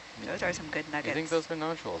 Those are some good nuggets. You think those are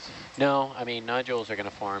nodules? No, I mean nodules are going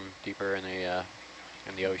to form deeper in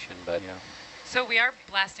the ocean, but yeah. So we are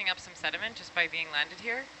blasting up some sediment just by being landed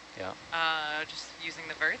here. Yeah. Just using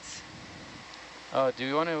the verts. Do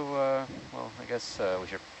you want to? Well, I guess we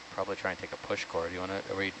should probably try and take a push core. Do you want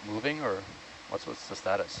to? Are we moving, or what's the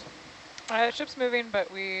status? The ship's moving,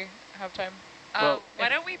 but we have time. Why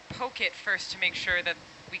don't we poke it first to make sure that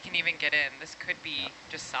we can even get in? This could be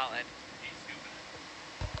just solid.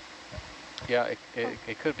 Yeah,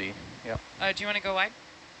 it could be. Yeah. Do you want to go wide?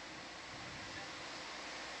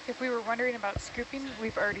 If we were wondering about scooping,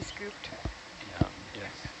 we've already scooped. Yeah.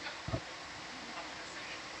 Yes.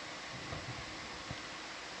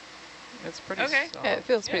 It's pretty okay. soft. Yeah, it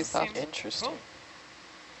feels pretty soft. Interesting. Cool.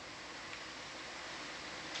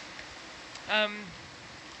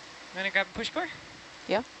 Want to grab a push core?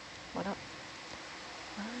 Yeah, why not?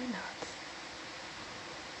 Why not?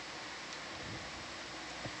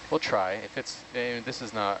 We'll try. If it's, this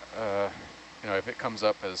is not, if it comes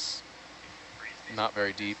up as not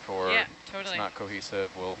very deep or it's not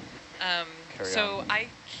cohesive, we'll carry on. So I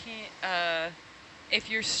can't, if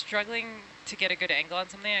you're struggling to get a good angle on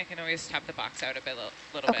something, I can always tap the box out a bit,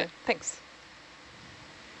 little bit. Okay, thanks.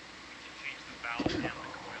 We can change the valve and the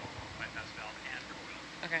coil, bypass valve and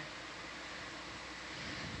coil. Okay.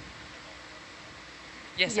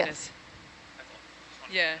 Yes, yes. it is. That's all. Just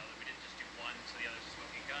wanted Yeah. to know that we didn't just do one, so the other's a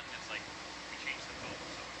smoking gun. It's like we changed them both.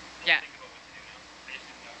 So we'll Yeah. think about what to do now. I just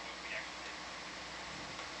didn't know what we actually did.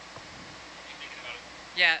 You're thinking about it?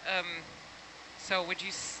 Yeah. So would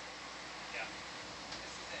you? Yeah.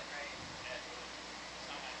 This is it, right? Yeah. It's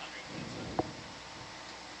not 900, but it's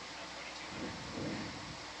not 2200.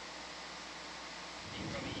 You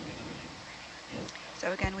can probably eke another like 300. Yes.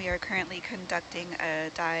 So again, we are currently conducting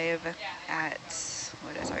a dive at,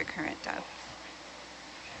 what is our current depth?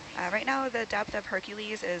 Right now, the depth of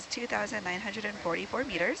Hercules is 2,944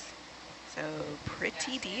 meters. So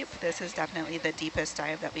pretty deep. This is definitely the deepest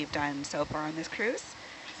dive that we've done so far on this cruise.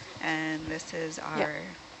 And this is our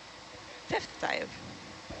 5th dive.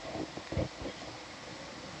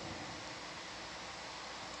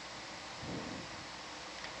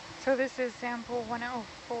 So this is sample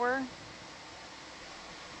 104.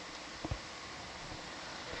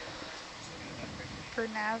 For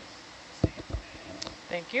nav.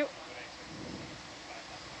 Thank you.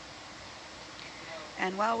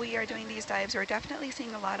 And while we are doing these dives, we're definitely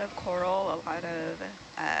seeing a lot of coral, a lot of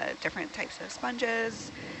different types of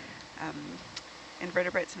sponges,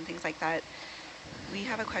 invertebrates and things like that. We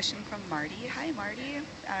have a question from Marty. Hi, Marty.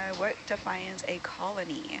 What defines a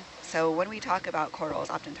colony? So when we talk about corals,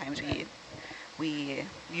 oftentimes we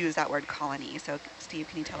use that word colony. So Steve,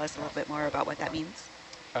 can you tell us a little bit more about what that means?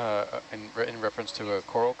 In reference to a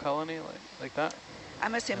coral colony like that?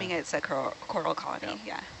 I'm assuming it's a coral colony,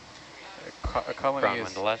 yeah. A colony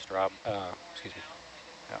is... the last Rob. Excuse me.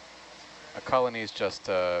 Yeah. A colony is just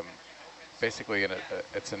basically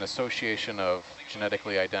it's an association of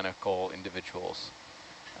genetically identical individuals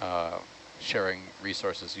sharing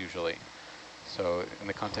resources usually. So in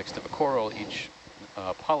the context of a coral, each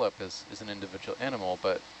polyp is an individual animal,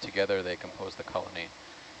 but together they compose the colony,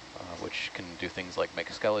 which can do things like make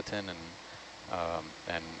a skeleton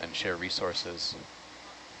and share resources.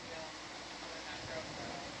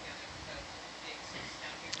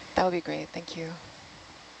 That would be great, thank you.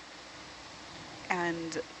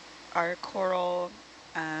 And are coral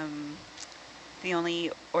the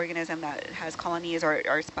only organism that has colonies, or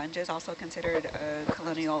are sponges also considered a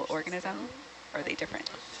colonial organism? Or are they different?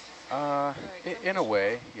 In a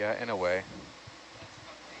way, yeah, in a way.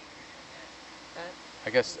 I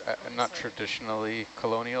guess not traditionally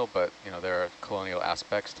colonial, but you know there are colonial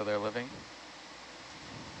aspects to their living.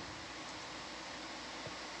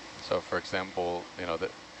 So, for example, you know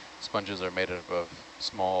that sponges are made up of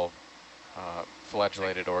small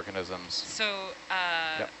flagellated organisms. So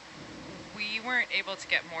Yep. we weren't able to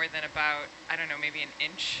get more than about, I don't know, maybe an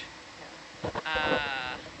inch. Hold on.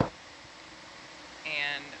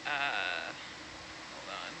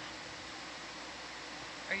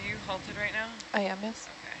 Are you halted right now? I am, yes.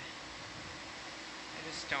 Okay. I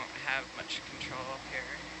just don't have much control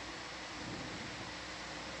here.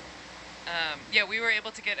 Yeah, we were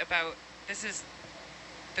able to get about,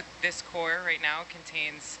 this core right now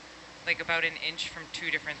contains like about an inch from 2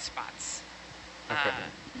 different spots. Okay.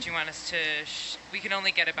 Do you want us to, we can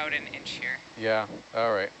only get about an inch here. Yeah,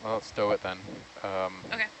 all right, well, let's stow it then.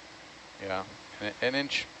 Okay. Yeah, an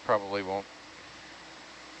inch probably won't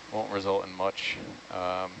result in much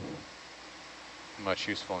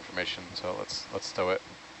useful information, so let's stow it.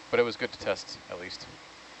 But it was good to test, at least.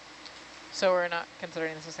 So we're not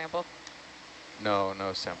considering this a sample? No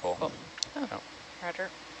sample. Cool. Oh. No. Roger.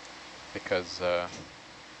 Because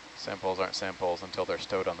samples aren't samples until they're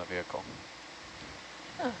stowed on the vehicle.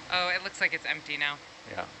 Oh, it looks like it's empty now.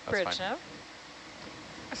 Yeah, that's Bridge fine. now.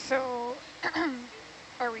 So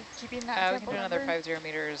are we keeping that We can sample do another number? 50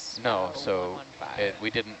 meters. No, so 115. we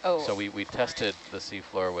didn't. Oh. So we tested the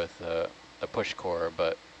seafloor with a push core,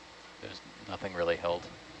 but there's nothing really held.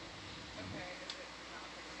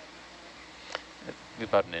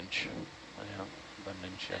 About an inch. Yeah, about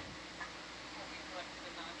an inch.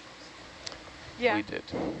 Yeah. We did.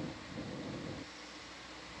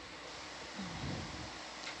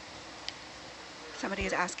 Somebody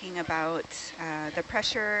is asking about the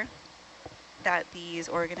pressure that these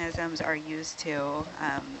organisms are used to.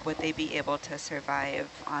 Would they be able to survive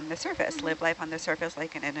on the surface, live life on the surface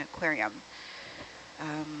like in an aquarium?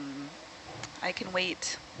 I can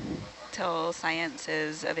wait till science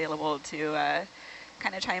is available to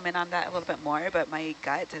kind of chime in on that a little bit more, but my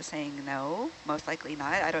gut is saying no, most likely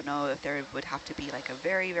not. I don't know if there would have to be like a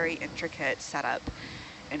very, very intricate setup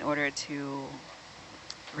in order to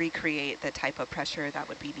recreate the type of pressure that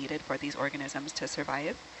would be needed for these organisms to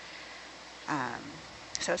survive.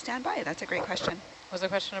 So stand by, that's a great question. Was the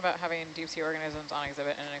question about having deep sea organisms on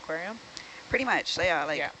exhibit in an aquarium? Pretty much, yeah,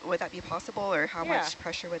 like would that be possible, or how much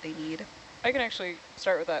pressure would they need? I can actually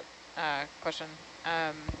start with that question.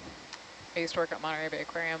 I used to work at Monterey Bay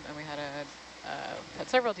Aquarium, and we had had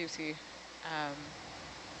several deep sea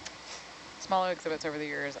smaller exhibits over the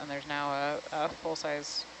years, and there's now a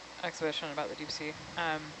full-size exhibition about the deep sea.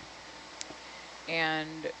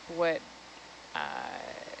 And what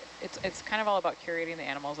it's kind of all about curating the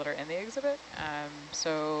animals that are in the exhibit.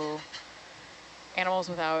 So animals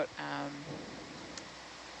without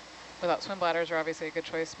swim bladders are obviously a good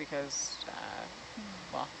choice because,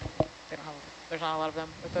 well, there's not a lot of them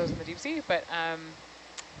with those in the deep sea, but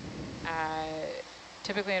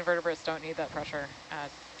typically invertebrates don't need that pressure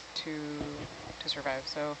to survive.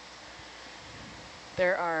 So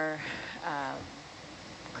there are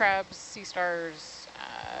crabs, sea stars,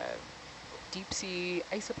 deep sea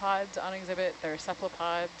isopods on exhibit. There are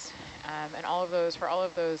cephalopods, and all of those. For all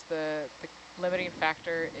of those, the limiting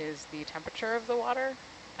factor is the temperature of the water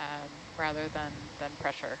rather than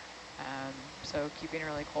pressure. So keeping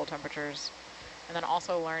really cold temperatures, and then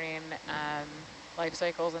also learning life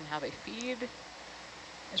cycles and how they feed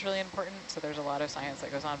is really important. So there's a lot of science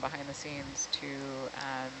that goes on behind the scenes to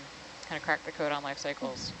kind of crack the code on life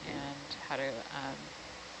cycles and how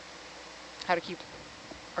to keep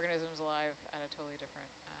organisms alive at a totally different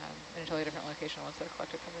in a totally different location once they're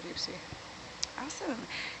collected from the deep sea. Awesome.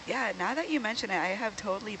 Yeah, now that you mention it, I have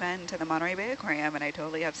totally been to the Monterey Bay Aquarium, and I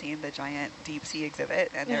totally have seen the giant deep sea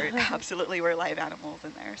exhibit, and there absolutely were live animals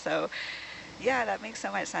in there. So yeah, that makes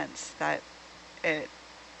so much sense that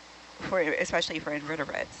especially for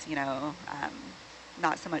invertebrates, you know,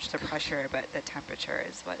 not so much the pressure, but the temperature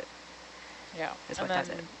is what does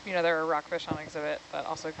it. You know, there are rockfish on exhibit that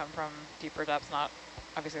also come from deeper depths. Not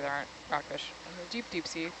obviously there aren't rockfish in the deep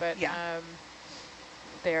sea, but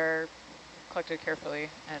they're collected carefully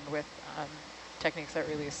and with techniques that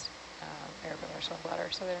release air from their swim bladder,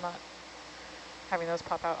 so they're not having those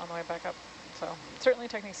pop out on the way back up. So certainly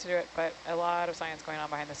techniques to do it, but a lot of science going on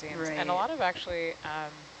behind the scenes, and a lot of actually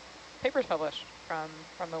papers published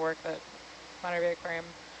from the work that Monterey Bay Aquarium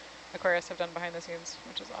aquarists have done behind the scenes,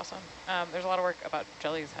 which is awesome. There's a lot of work about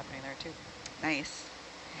jellies happening there too. Nice.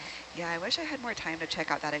 Yeah, I wish I had more time to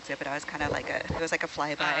check out that exhibit. I was kind of like it was like a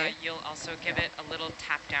flyby. You'll also give it a little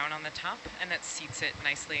tap down on the top, and that seats it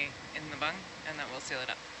nicely in the bung, and that will seal it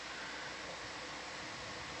up.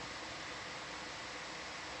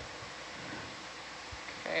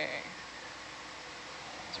 Okay.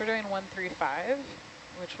 So we're doing 135,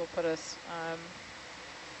 which will put us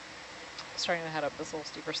starting to head up this little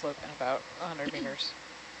steeper slope in about 100 meters.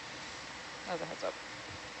 As a heads up.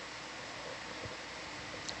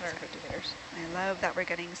 150 meters. I love that we're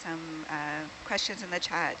getting some questions in the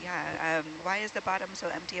chat. Yeah, why is the bottom so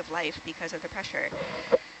empty of life? Because of the pressure.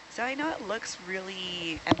 So I know it looks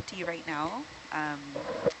really empty right now.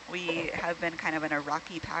 We have been kind of in a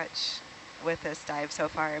rocky patch with this dive so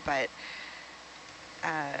far, but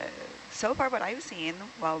so far what I've seen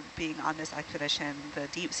while being on this expedition, the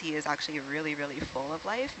deep sea is actually really, really full of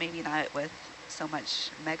life. Maybe not with so much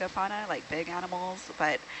megafauna like big animals,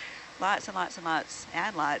 but lots and lots and lots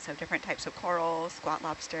and lots of different types of coral, squat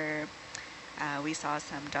lobster. We saw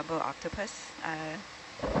some Dumbo octopus.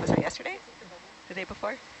 Was that yesterday? The day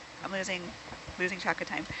before? I'm losing track of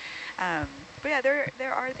time. But yeah,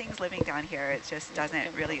 there are things living down here. It just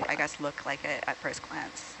doesn't really, I guess, look like it at first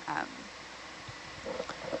glance.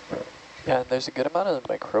 Yeah, and there's a good amount of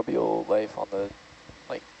microbial life on the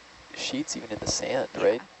sheets, even in the sand,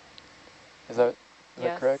 right? Is that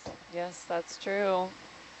correct? Yes, that's true.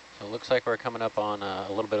 So it looks like we're coming up on a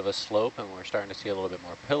little bit of a slope, and we're starting to see a little bit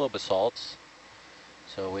more pillow basalts.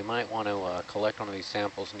 So we might want to collect one of these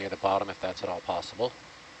samples near the bottom if that's at all possible.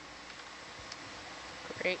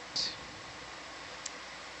 Great.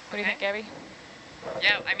 What do you think, Gabby?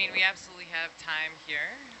 Yeah, I mean, we absolutely have time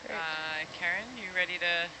here. Karen, you ready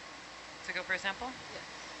to go for a sample?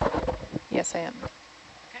 Yes, I am.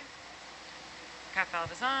 Okay. Cap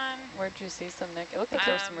valve is on. Where'd you see some, Nick? It looked like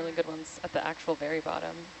there were some really good ones at the actual very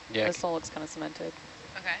bottom. Yeah. This one looks kind of cemented.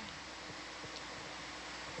 Okay.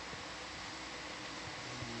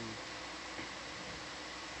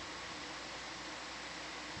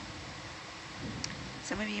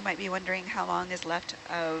 Some of you might be wondering how long is left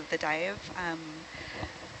of the dive.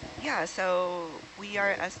 Yeah, so we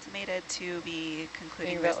are estimated to be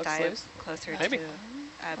concluding this dive closer to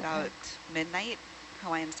about midnight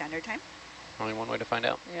Hawaiian Standard Time. Only one way to find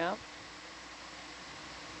out. Yeah.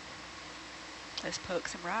 Let's poke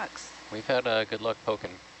some rocks. We've had good luck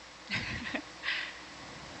poking.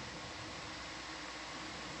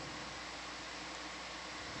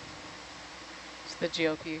 It's the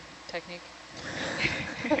GOP technique.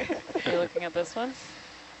 Are you looking at this one?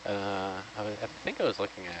 I think I was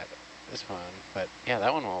looking at this one, but yeah,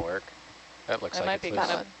 that one won't work. That looks it like might be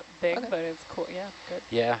kind of big, but it's cool. Yeah, good.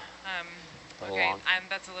 Yeah. Okay,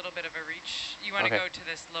 that's a little bit of a reach. You want to go to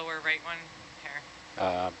this lower right one here?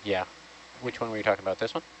 Yeah. Which one were you talking about?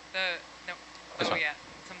 This one? No. This one? Yeah,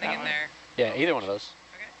 something in there. Yeah, either one of those.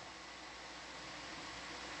 Okay.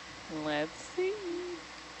 Let's see.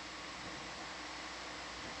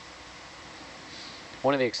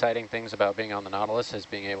 One of the exciting things about being on the Nautilus is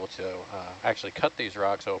being able to actually cut these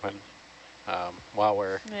rocks open while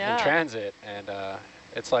we're in transit. And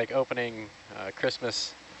it's like opening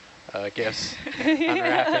Christmas gifts,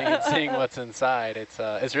 unwrapping and seeing what's inside.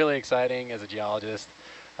 It's really exciting as a geologist.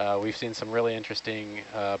 We've seen some really interesting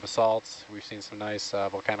basalts. We've seen some nice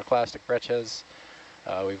volcanoclastic breccias.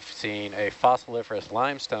 We've seen a fossiliferous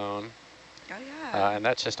limestone. Oh, yeah. And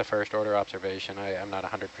that's just a first order observation. I'm not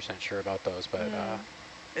 100% sure about those, but...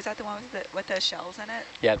 Is that the one with the shells in it?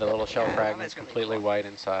 Yeah, the little shell Yeah, fragments, really completely cool. white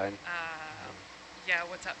inside. Yeah,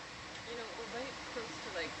 what's up? You know, we're right close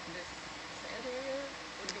to like this sand area.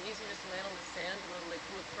 Would it be easier just to land on the sand and then like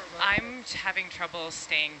look for rocks? I'm having trouble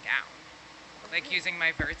staying down. Like using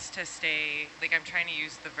my verts to stay, like I'm trying to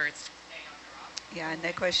use the verts to stay on the rock. Yeah,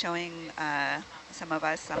 Nick was showing some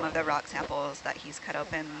of the rock samples that he's cut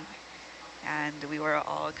open, and we were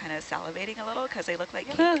all kind of salivating a little because they looked like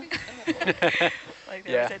cake. Like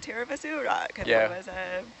there was a tiramisu rock,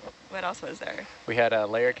 and what else was there? We had a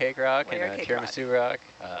layer cake rock and a tiramisu rock.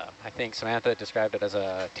 I think Samantha described it as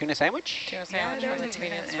a tuna sandwich. Tuna sandwich Yeah, from the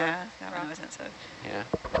convenience store. yeah, that one wasn't so. Yeah.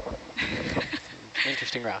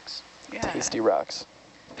 Interesting rocks. Yeah. Tasty rocks.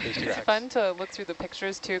 Tasty It's rocks. fun to look through the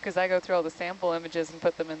pictures too, because I go through all the sample images and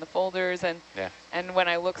put them in the folders, and when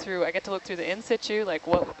I look through, I get to look through the in situ, like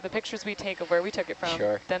what the pictures we take of where we took it from,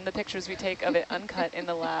 then the pictures we take of it uncut in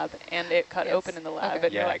the lab and it cut open in the lab,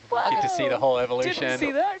 and you're like, wow, get to see the whole evolution. Didn't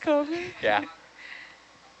see that coming. Yeah.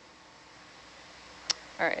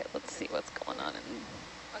 All right, let's see what's going on in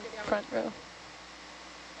front row.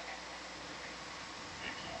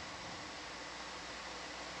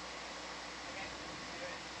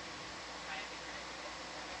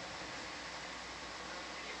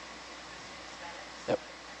 Yep.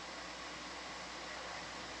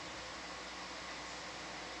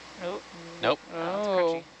 Nope. Nope.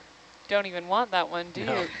 Oh, don't even want that one, do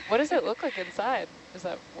No. you? What does it look like inside? Is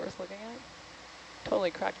that worth looking at?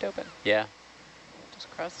 Totally cracked open. Yeah, Just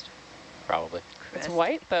crust. probably. It's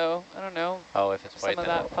white though. I don't know. Oh, if it's white, Some of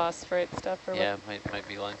then that phosphorate stuff or yeah, what? might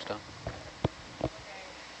be limestone.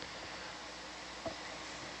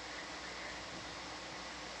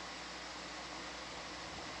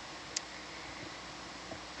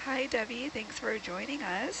 Hi, Debbie. Thanks for joining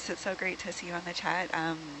us. It's so great to see you on the chat.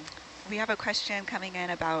 We have a question coming in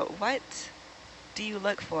about what do you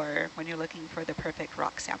look for when you're looking for the perfect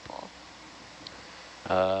rock sample?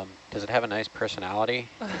 Does it have a nice personality?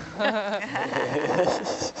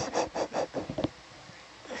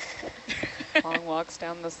 Long walks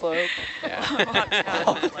down the slope. Yeah. Long walks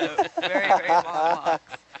down the slope. Very, very long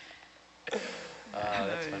walks.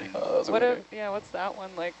 That's funny. What's that one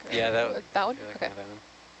like? Yeah, that one? yeah, Okay.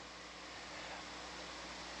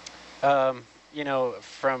 That one. You know,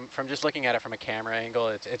 from just looking at it from a camera angle,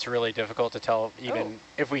 it's really difficult to tell even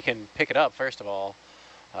if we can pick it up, first of all.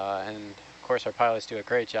 And of course our pilots do a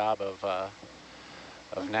great job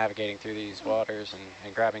of navigating through these waters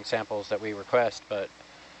and grabbing samples that we request, but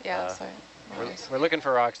Sorry. we're looking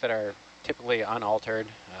for rocks that are typically unaltered,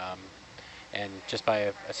 and just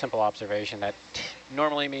by a simple observation that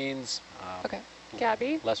normally means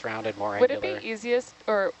Gabby, less rounded, more would angular. it be easiest,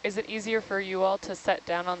 or is it easier for you all to set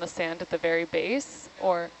down on the sand at the very base,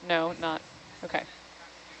 or no, not? Okay.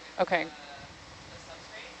 Okay.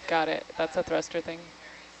 Got it. That's a thruster thing.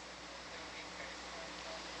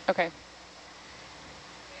 Okay.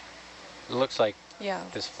 It looks like Yeah.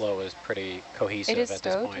 this flow is pretty cohesive It is at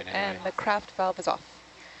this stowed, point. and Anyway. the craft valve is off.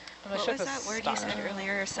 What was that word you said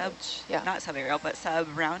earlier? Not sub-aerial, but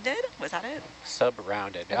sub-rounded? Was that it?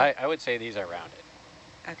 Sub-rounded. Okay. I would say these are rounded.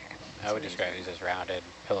 Okay. I would describe these as rounded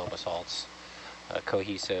pillow basalts,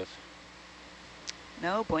 cohesive.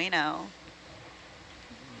 No bueno.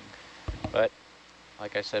 But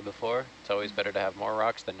like I said before, it's always better to have more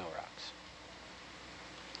rocks than no rocks.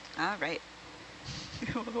 All right.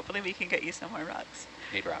 Hopefully we can get you some more rocks.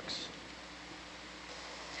 Need rocks.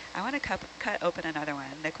 I want to cut open another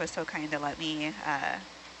one. Nick was so kind to let me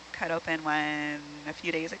cut open one a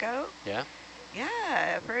few days ago. Yeah? Yeah,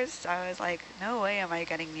 at first I was like, no way am I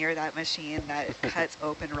getting near that machine that cuts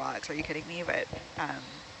open rocks. Are you kidding me? But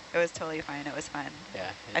it was totally fine. It was fun.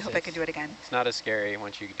 Yeah. I hope I can do it again. It's not as scary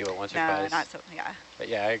once you do it once or No, twice. not so, yeah. But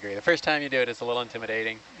yeah, I agree. The first time you do it, it's a little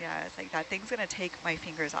intimidating. Yeah, it's like that thing's going to take my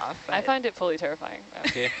fingers off. I find it fully terrifying.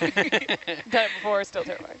 Yeah. Done it before, still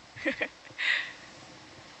terrifying.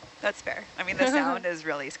 That's fair. I mean, the sound is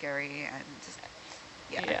really scary and just,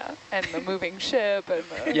 yeah. And the moving ship. And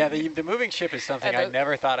the yeah, the moving ship is something I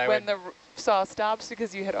never thought I would. When the saw stops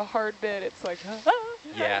because you hit a hard bit, it's like,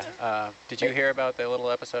 Yeah. Did you hear about the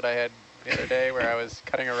little episode I had the other day where I was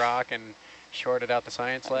cutting a rock and shorted out the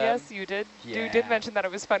science lab? Yes, you did. Yeah. You did mention that.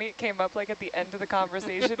 It was funny. It came up like at the end of the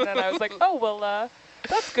conversation, and I was like, oh, well,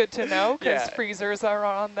 that's good to know because freezers are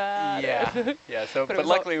on that. Yeah. Yeah. So, but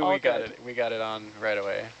luckily we got it on right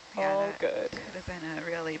away. Yeah, Oh, that good. could have been a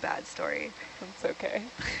really bad story. That's okay.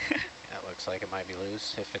 That looks like it might be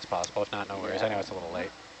loose, if it's possible. If not, no worries. I know it's a little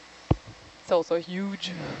late. It's also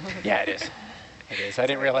huge. Yeah, it is. It is. I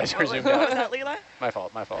didn't realize we're zoomed What out. was that, Leela? My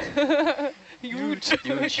fault, my fault. Huge.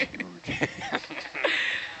 Huge.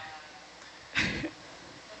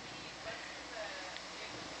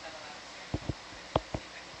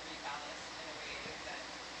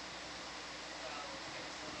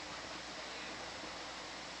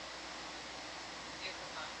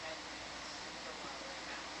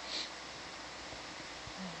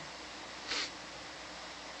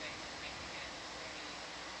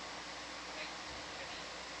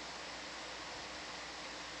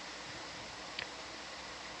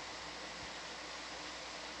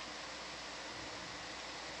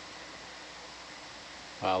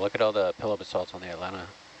 Wow, look at all the pillow basalts on the Atlanta.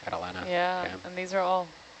 Yeah, Dam. and these are all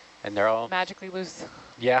And they're all magically loose.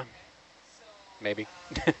 Yeah, maybe.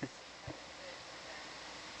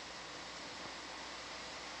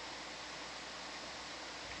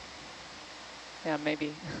 Yeah,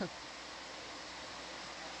 maybe.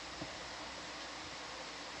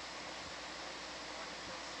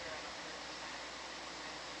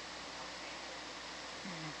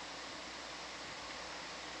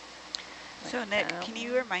 So Nick, can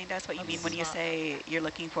you remind us what you mean when you say you're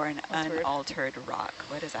looking for an unaltered rock?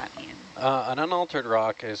 What does that mean? An unaltered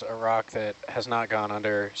rock is a rock that has not gone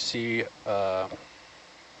under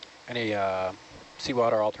any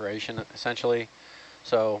seawater alteration, essentially.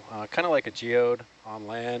 So kind of like a geode on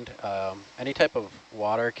land, any type of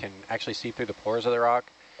water can actually seep through the pores of the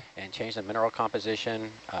rock and change the mineral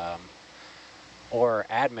composition, or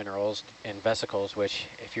add minerals in vesicles, which,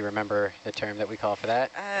 if you remember the term that we call for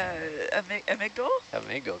that. Amygdala?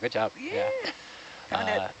 Amygdala, good job. Yeah. Found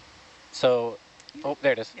it. So, oh,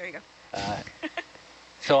 there it is. There you go.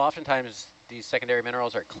 So oftentimes these secondary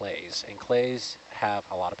minerals are clays, and clays have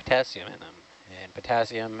a lot of potassium in them. And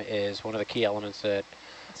potassium is one of the key elements that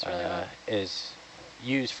is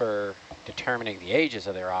used for determining the ages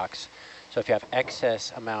of the rocks. So if you have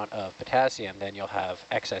excess amount of potassium, then you'll have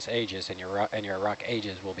excess ages, and your rock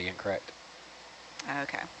ages will be incorrect.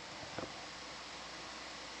 Okay.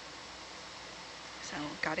 So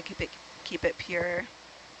got to keep it pure,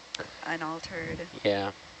 unaltered.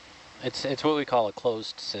 Yeah, it's what we call a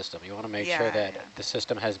closed system. You want to make sure that the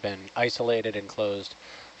system has been isolated and closed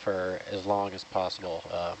for as long as possible.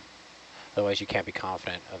 Otherwise, you can't be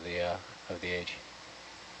confident of the age.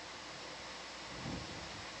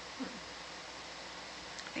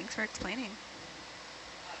 Thanks for explaining.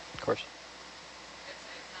 Of course.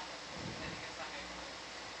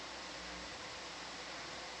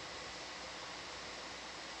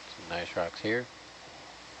 Some nice rocks here.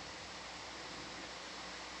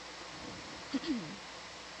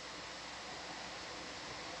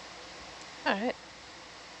 All right.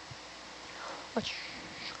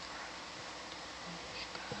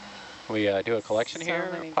 We do a collection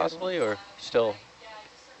here, possibly, or still?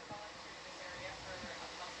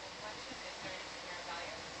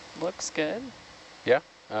 Looks good. Yeah.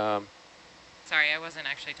 Sorry, I wasn't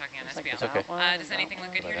actually talking on SBL. It's okay. Does anything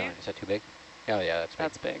look good here to you? Is that too big? Oh, yeah, that's big.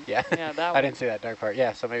 That's big. Yeah. Yeah, that one. I didn't see that dark part.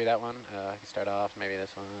 Yeah, so maybe that one. I can start off. Maybe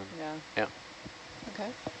this one. Yeah. Yeah.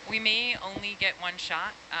 Okay. We may only get one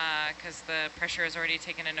shot because the pressure has already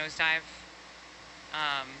taken a nosedive.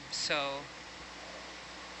 So.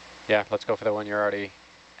 Yeah, let's go for the one you're already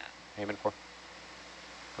aiming for.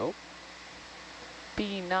 Oh.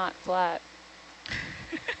 B not flat.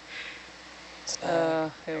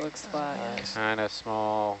 It looks flat. Kind of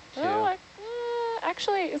small, too. Well,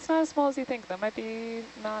 actually, it's not as small as you think. That might be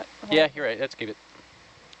not. Yeah, you're right. Let's keep it.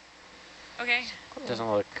 Okay. It doesn't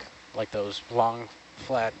look like those long,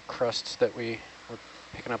 flat crusts that we were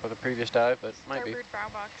picking up with the previous dive, but it might be.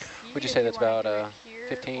 Would you say that's about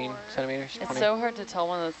 15 centimeters? It's so hard to tell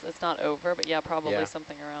when it's not over, but yeah, probably Yeah.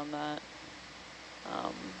 something around that.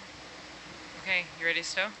 Okay, you ready to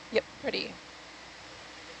stow? Yep, ready.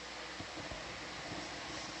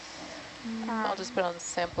 I'll just put on the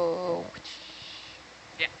sample.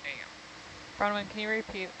 Yeah, there you go. Bronwyn, can you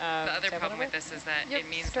repeat the other problem with this is that it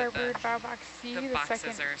means that starboard bow box C, the boxes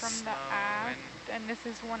second are from slow the aft, and this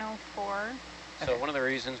is 104. So one of the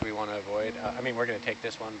reasons we want to avoid, I mean, we're going to take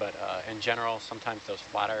this one, but in general, sometimes those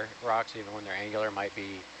flatter rocks, even when they're angular, might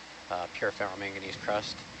be pure ferromanganese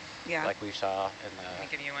crust, like we saw in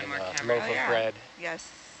the loaf of bread.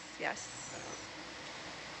 Yes, yes.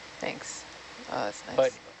 Thanks. Oh, that's nice.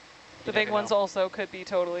 But the big ones also could be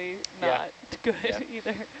totally not good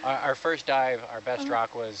either. Our first dive, our best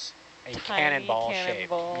rock was a cannonball shape.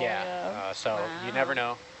 Yeah. So you never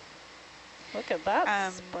know. Look at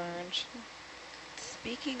that sponge.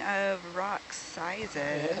 Speaking of rock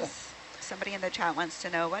sizes, somebody in the chat wants to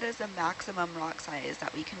know, what is the maximum rock size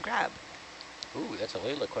that we can grab? Ooh, that's a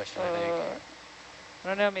Layla question, I think. I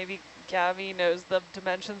don't know, maybe Gabby knows the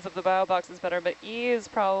dimensions of the bio boxes better, but E is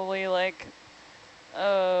probably like,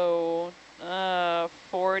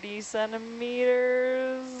 40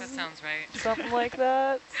 centimeters. That sounds right. Something like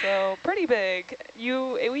that. So pretty big.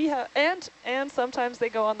 We have, and sometimes they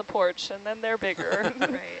go on the porch, and then they're bigger.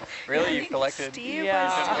 Right. Really, you collected? Steve Yeah.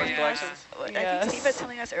 was collections? I think Steve was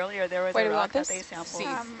telling us earlier there was Wait, a we rock want that this? they sampled.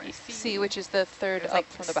 C, which is the third It was up like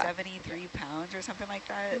from the back. 73 pounds or something like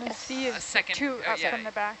that. And C is second, 2 up yeah. from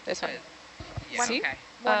the back. This one. Yeah, One- okay.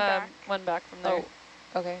 One back. One back from there.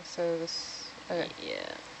 Oh, okay, so this, okay.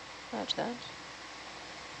 Yeah. Roger that.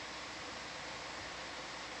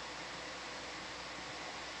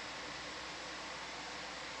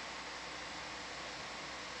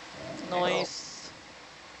 Nice.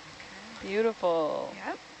 Beautiful.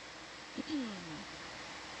 Yep.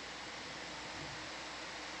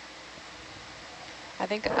 I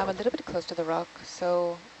think I'm a little bit close to the rock,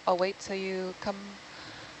 so I'll wait till you come.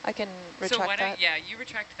 I can retract So why don't, that. yeah, you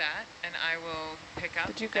retract that, and I will pick up.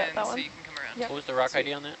 Did you get and that so one? you can come around. Yep. What was the rock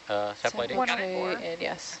ID on that? Sample ID? 104. And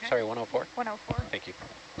yes. Okay. Sorry, 104? 104. Thank you.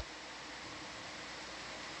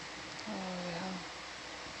 Oh, yeah.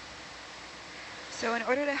 So in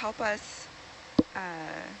order to help us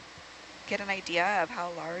get an idea of how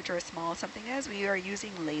large or small something is, we are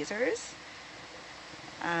using lasers.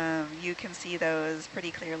 You can see those pretty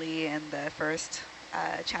clearly in the first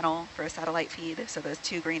channel for a satellite feed. So those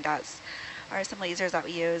 2 green dots are some lasers that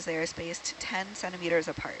we use. They are spaced 10 centimeters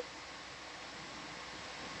apart.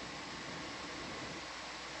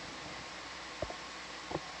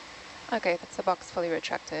 Okay, that's the box fully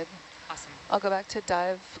retracted. Awesome. I'll go back to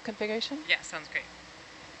dive configuration. Yeah, sounds great.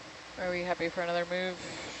 Are we happy for another move?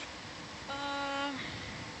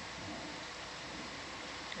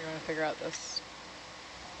 You're going to figure out this.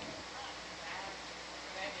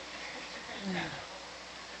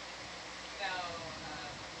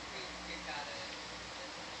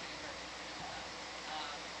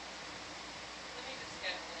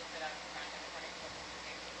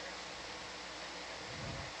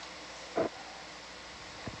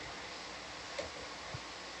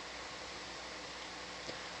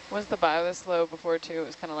 Was the bio this low before too? It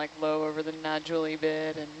was kind of like low over the nodule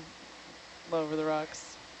bit and low over the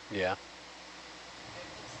rocks. Yeah.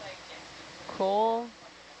 Cool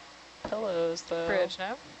pillows though. Bridge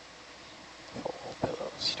now. Full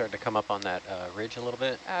pillows. Starting to come up on that ridge a little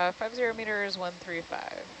bit. 50 meters,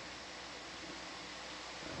 135.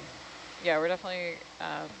 Yeah, we're definitely,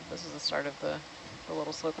 this is the start of the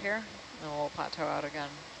little slope here. And we'll plateau out again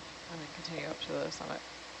and then continue up to the summit.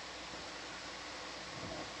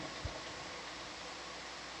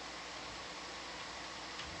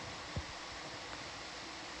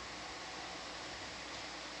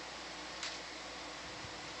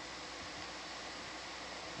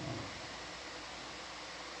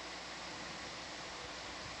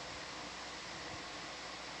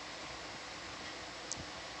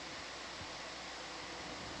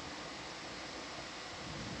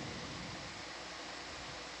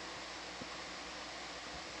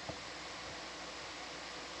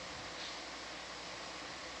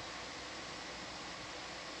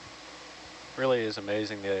 Really is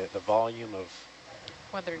amazing the volume of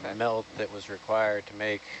 135. melt that was required to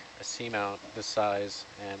make a seamount this size,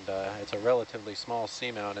 and it's a relatively small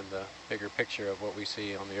seamount in the bigger picture of what we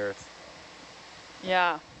see on the Earth.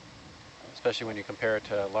 Yeah. Especially when you compare it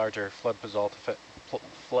to larger flood basalt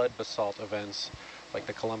events like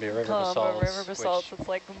the Columbia River basalts. River basalts, it's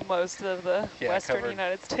like most of the western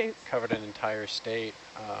United States. Covered an entire state.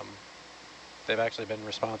 They've actually been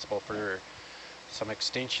responsible for some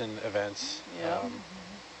extinction events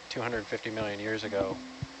 250 million years ago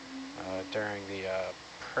during the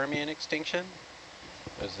Permian extinction.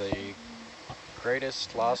 It was the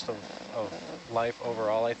greatest loss of life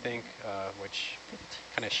overall, I think, which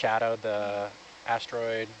kind of shadowed the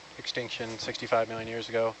asteroid extinction 65 million years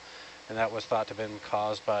ago. And that was thought to have been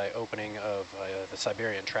caused by opening of the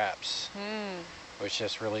Siberian traps, which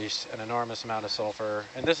just released an enormous amount of sulfur.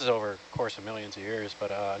 And this is over the course of millions of years,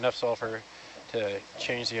 but enough sulfur to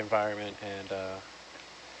change the environment and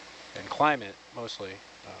climate mostly,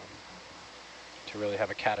 to really have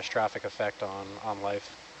a catastrophic effect on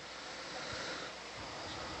life.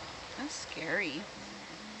 That's scary.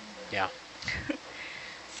 Yeah.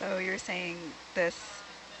 So you're saying this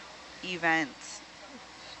event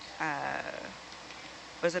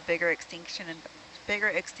was a bigger extinction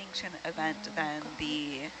event than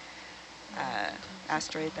the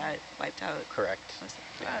asteroid that wiped out. Correct. Most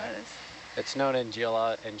of It's known in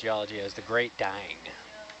geology as the Great Dying.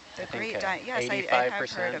 The Great Dying, yes, I have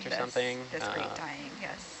heard of or this, something. this Great Dying,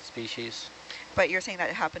 yes. Species. But you're saying that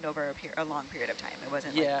it happened over a long period of time. It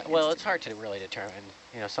wasn't Yeah, like well, it's hard to really determine.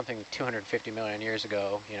 You know, something 250 million years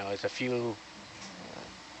ago, you know, is a few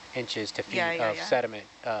inches to feet of sediment,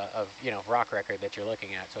 rock record that you're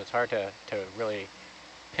looking at. So it's hard to really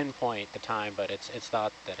pinpoint the time, but it's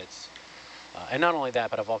thought that it's, and not only that,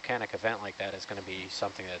 but a volcanic event like that is going to be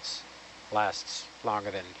something that's lasts longer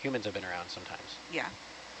than humans have been around sometimes. Yeah.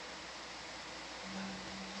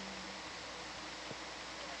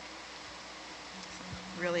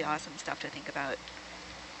 Some really awesome stuff to think about.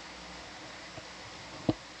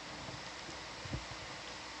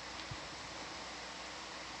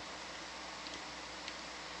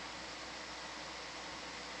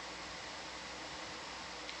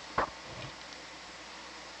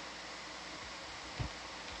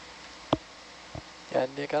 Yeah,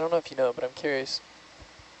 Nick, I don't know if you know, but I'm curious.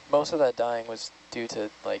 Most of that dying was due to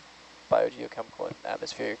like biogeochemical and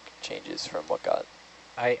atmospheric changes from what got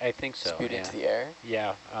I think so. spewed into the air.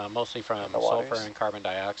 Yeah, mostly from sulfur and carbon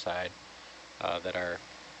dioxide that are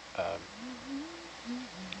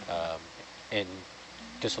in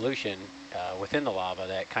dissolution within the lava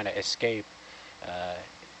that kind of escape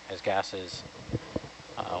as gases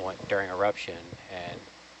during eruption, and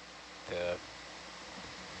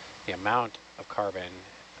the amount of carbon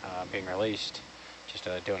being released, just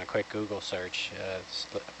doing a quick Google search, it's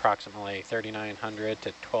approximately 3,900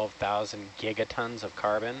 to 12,000 gigatons of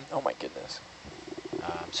carbon. Oh my goodness.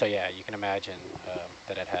 So yeah, you can imagine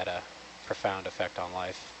that it had a profound effect on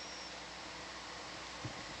life.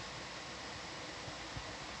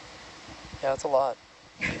 Yeah, that's a lot.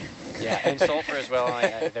 Yeah, and sulfur as well.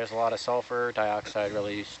 There's a lot of sulfur dioxide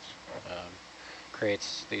released.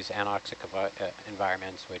 Creates these anoxic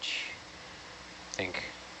environments, which I think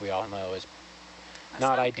we all know is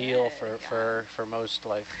not ideal for most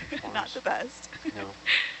life forms. Not the best. No.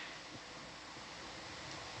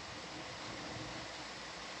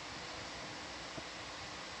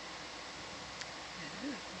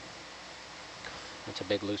 It's a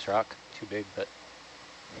big loose rock. Too big, but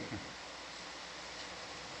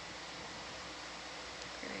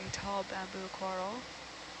very tall bamboo coral.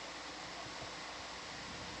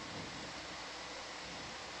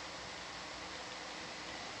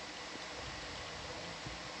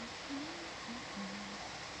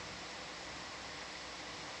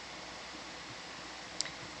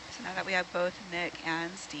 So now that we have both Nick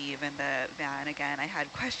and Steve in the van again, I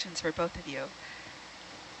had questions for both of you.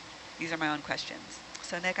 These are my own questions.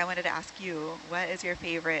 So Nick, I wanted to ask you, what is your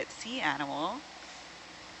favorite sea animal?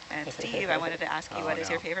 And Steve, I wanted to ask you, what is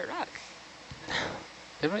your favorite rock?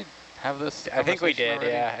 Did we have this? I think we did,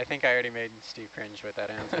 already? yeah. I think I already made Steve cringe with that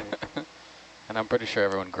answer. And I'm pretty sure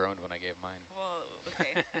everyone groaned when I gave mine. Well,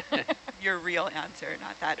 okay. Your real answer,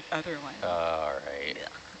 not that other one. All right.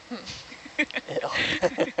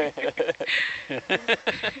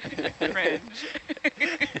 Cringe.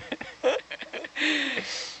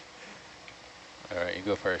 All right, you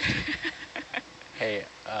go first. Hey,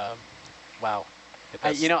 wow.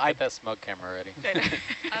 Get that smoke camera ready.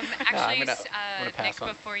 Actually, Nick,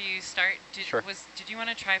 before you start, did you want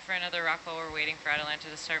to try for another rock while we're waiting for Atalanta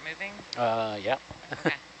to start moving? Yeah.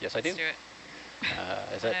 Okay. Yes, I do. Let's do it.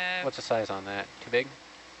 Is that, what's the size on that? Too big?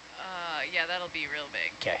 Yeah, that'll be real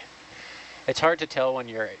big. Okay. It's hard to tell when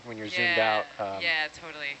you're zoomed out. Yeah,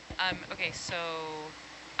 totally. Okay, so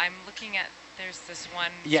I'm looking at, there's this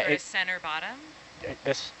one sort of center bottom.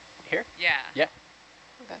 This here? Yeah. Yeah.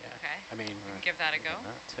 Okay. Yeah. Okay. I mean, give that a go.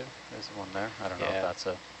 That too. There's one there. I don't know if that's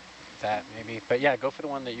a. That maybe, but yeah, go for the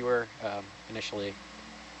one that you were initially.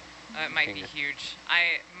 It might be huge.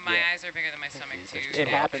 My eyes are bigger than my stomach too. It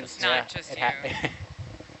happens. It's not just you.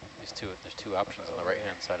 There's two options on the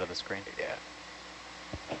right-hand side of the screen. Yeah.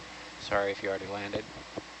 Sorry if you already landed.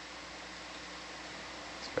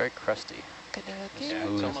 It's very crusty. Yeah,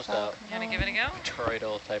 it's almost a Can I give it a go?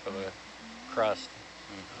 toroidal type of a crust,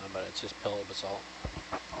 but it's just pillow basalt.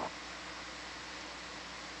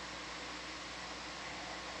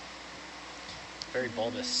 Very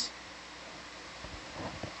bulbous.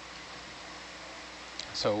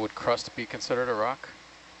 So would crust be considered a rock?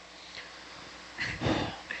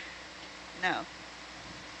 No.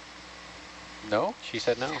 No? She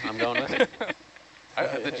said no. I'm going with it.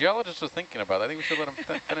 The geologist was thinking about it. I think we should let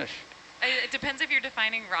him finish. It depends if you're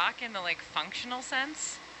defining rock in the functional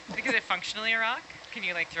sense. Is it functionally a rock? Can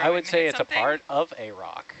you throw it I would say it's something? a part of a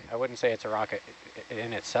rock. I wouldn't say it's a rock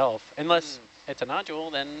in itself. Unless it's a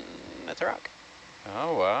nodule, then it's a rock.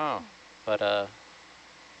 Oh, wow. But,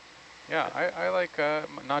 yeah, I like,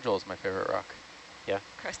 nodule is my favorite rock. Yeah.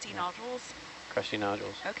 Crusty nodules? Crusty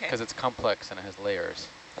nodules. Okay. Because it's complex and it has layers.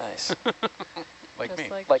 Nice. Like Just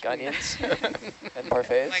me. Like onions and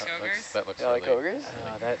parfaits? Like ogres? That looks Yeah, like really, ogres?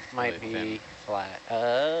 That might really be flat.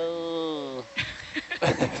 Oh.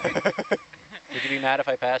 Would you be mad if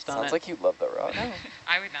I passed on it? Sounds like you love that rock. No.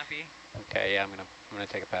 I would not be. Okay, yeah, I'm gonna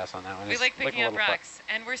take a pass on that one. We It's like looking picking a up little flat. rocks,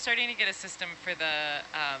 and we're starting to get a system for the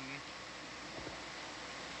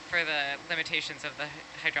limitations of the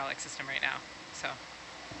hydraulic system right now. So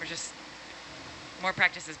we're just, more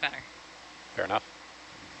practice is better. Fair enough.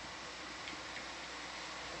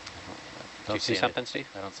 Do you see something, Steve?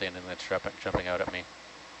 I don't see anything that's jumping out at me.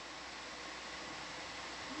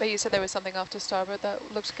 But you said there was something off to starboard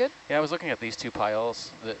that looked good? Yeah, I was looking at these two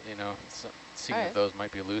piles that, seeing Alright. if those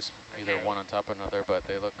might be loose, either one on top of another, but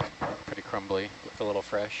they look pretty crumbly. Look a little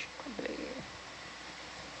fresh. Crumbly.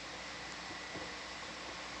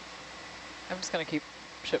 I'm just going to keep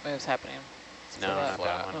ship moves happening. No, not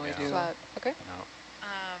that one. When we yeah. do. Flat. Okay. No,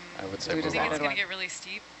 I would say we think just it's added going to one. get really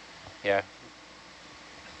steep. Yeah.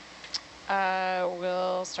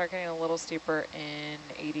 We'll start getting a little steeper in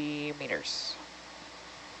 80 meters.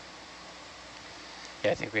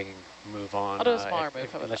 Yeah, I think we can move on. I'll do a smaller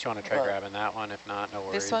move. Unless you want to try grabbing that one. If not, no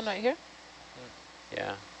worries. This one right here?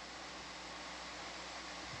 Yeah.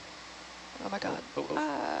 Oh my god.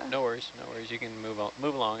 No worries, no worries. You can move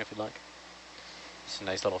along if you'd like. It's a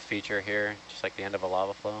nice little feature here, just like the end of a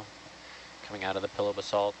lava flow, coming out of the pillow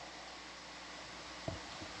basalt.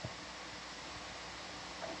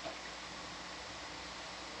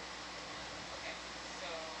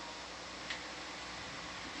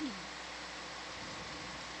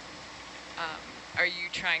 Are you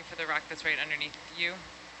trying for the rock that's right underneath you?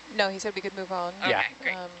 No, he said we could move on. Okay, Yeah.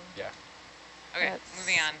 great. Yeah. Okay,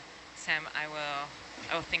 moving on. Sam, I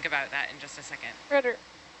will think about that in just a second. Rudder.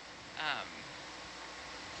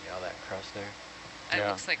 See all that crust there? It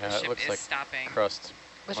looks like the ship is stopping. Crust.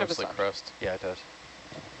 The ship is Mostly stopping. crust. Yeah, it does.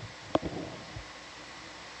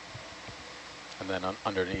 And then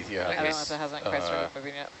underneath you have I don't know this, if it hasn't quite started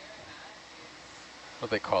moving yet. what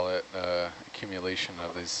they call it, accumulation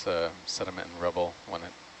of this sediment and rubble when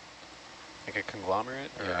it... Like a conglomerate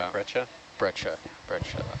or Yeah. a breccia? Breccia,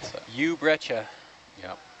 that's it. Breccia.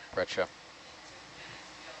 Yeah, breccia.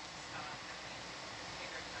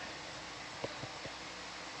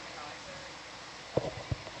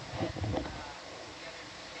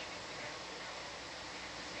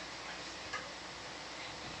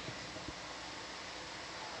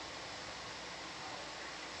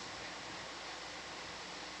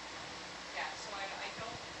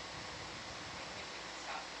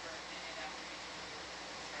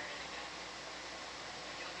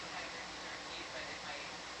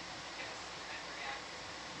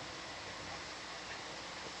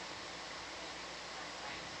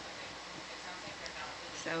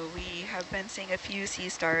 So we have been seeing a few sea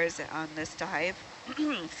stars on this dive.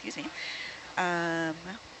 Excuse me.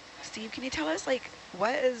 Steve, can you tell us, like,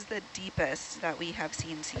 what is the deepest that we have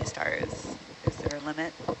seen sea stars? Is there a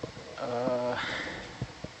limit?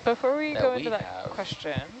 Before we that go we into that have.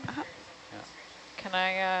 question, Uh-huh. can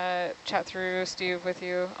I chat through, Steve, with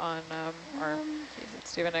you on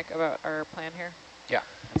Steve and Nick about our plan here? Yeah,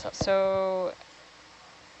 that's up. So,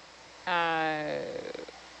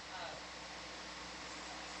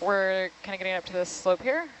 we're kind of getting up to this slope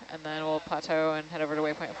here, and then we'll plateau and head over to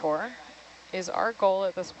waypoint 4. Is our goal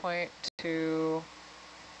at this point to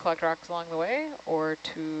collect rocks along the way or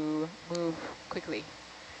to move quickly?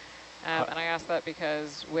 And I ask that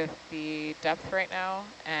because with the depth right now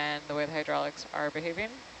and the way the hydraulics are behaving,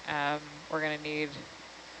 we're going to need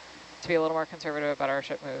to be a little more conservative about our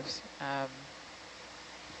ship moves,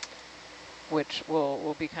 which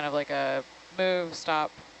will be kind of like a move,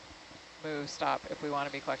 stop, if we want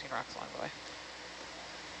to be collecting rocks along the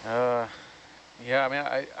way. Yeah, I mean,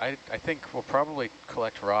 I think we'll probably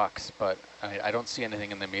collect rocks, but I don't see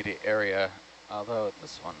anything in the immediate area, although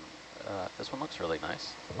this one looks really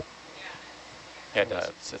nice. Yeah, it does.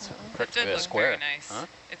 It's It did look square. very nice. Huh?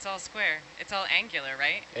 It's all square. It's all angular,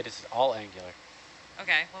 right? It is all angular.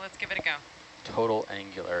 Okay, well, let's give it a go. Total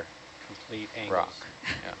angular Complete angles. rock.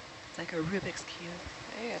 Yeah. It's like a Rubik's Cube.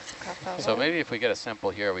 Hey, it's a crap So maybe if we get a sample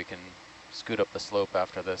here, we can scoot up the slope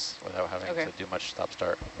after this without having to do much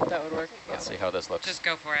stop-start. That would work. Let's see how this looks. Just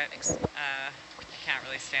go for it. I can't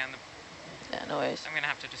really stay on the... Yeah, no worries. I'm going to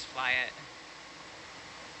have to just fly it.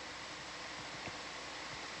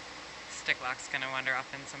 Stick lock's going to wander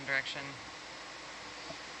off in some direction.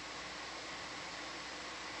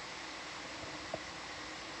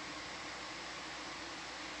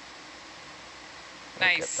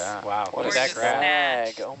 Nice. Look at that. Wow, What look a at that grab.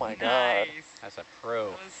 snag. Oh my god. Nice. That's a pro.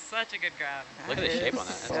 That was such a good grab. Look at the shape on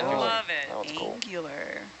that. So That's Love it. That one's cool.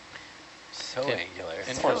 angular. so In- angular.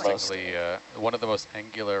 Interestingly, one of the most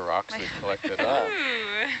angular rocks we collected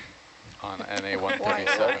Ooh. on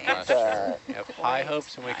NA157 last year. Yep, high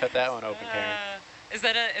hopes when we cut that one open, Karen. Is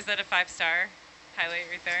that a 5-star highlight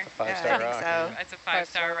right there? It's a 5-star I think rock. so. Yeah. That's a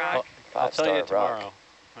 5-star rock. I'll tell you 5-star rock. tomorrow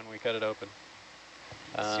when we cut it open.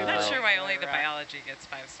 I'm not sure why only the biology gets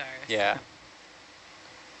 5 stars. Yeah.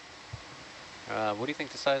 What do you think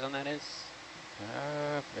the size on that is?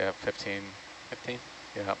 Yeah, 15. 15?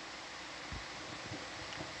 Yeah.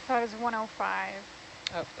 That is 105.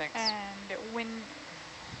 Oh, thanks. And when,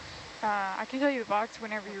 I can tell you the box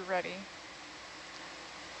whenever you're ready.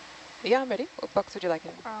 Yeah, I'm ready. What box would you like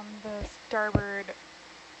in? The starboard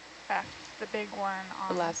F, the big one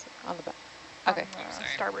on The last, on the back. on Okay. the Sorry,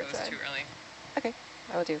 starboard that was side. too early. Okay,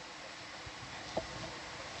 I will do.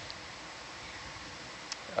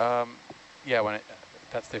 Yeah, when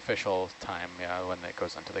that's the official time, yeah, when it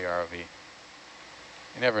goes into the ROV.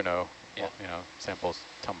 You never know. Yeah. Well, you know, samples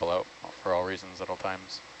tumble out for all reasons at all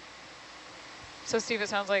times. So Steve, it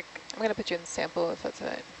sounds like I'm going to put you in the sample if that's all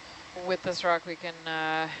right. with this rock we can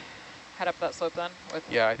head up that slope then? With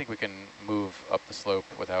Yeah, I think we can move up the slope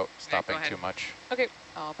without stopping ahead. too much. Okay,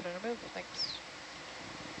 I'll put in a move. Thanks.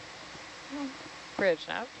 Bridge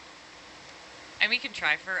nav. And we can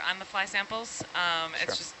try for on-the-fly samples. Sure.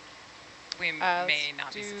 It's just we may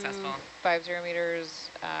not be successful. 50 meters,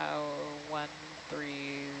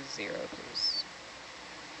 130, please.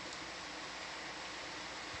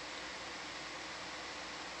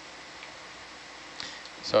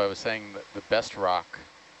 So I was saying that the best rock,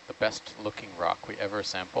 the best looking rock we ever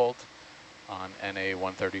sampled on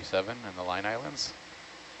NA137 and the Line Islands,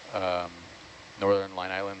 Northern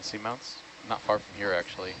Line Island seamounts, not far from here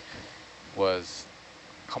actually, was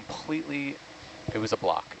completely, it was a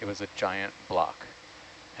block. It was a giant block.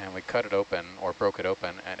 And we cut it open, or broke it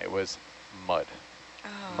open, and it was mud. Oh.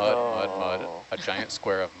 Mud, a giant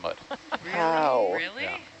square of mud. Really? How? Really?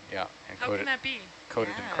 Yeah, and How can that be?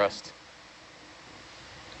 coated in crust.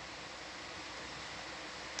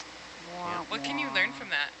 What can you learn from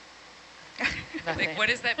that? Nothing. Like, what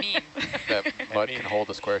does that mean? That mud can hold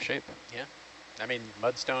a square shape. Yeah. I mean,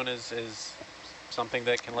 mudstone is something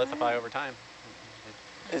that can lithify over time.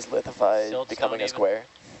 Is lithified Siltstone becoming a even. square?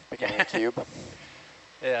 Becoming a cube?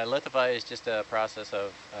 Yeah, lithify is just a process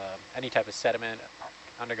of any type of sediment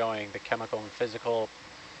undergoing the chemical and physical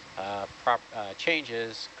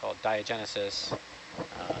changes called diagenesis.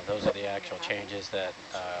 Those are the actual changes that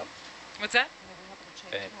What's that?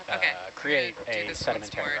 Okay. Create I'm gonna do a this once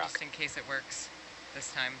sedimentary more, rock. just in case it works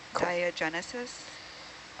this time. Diagenesis?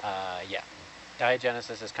 Yeah,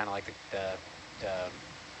 diagenesis is kind of like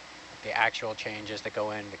the actual changes that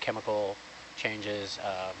go in, the chemical changes,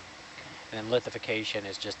 and then lithification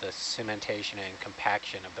is just the cementation and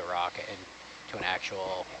compaction of the rock into an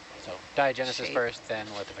actual, so diagenesis Shape. first, then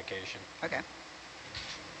lithification. Okay.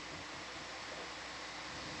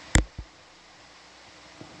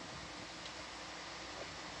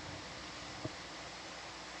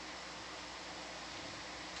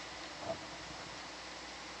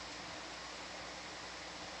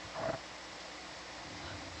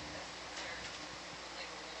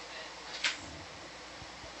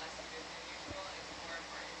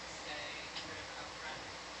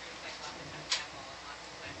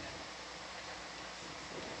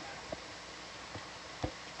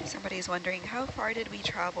 Somebody's wondering, how far did we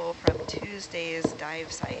travel from Tuesday's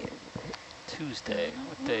dive site? Tuesday.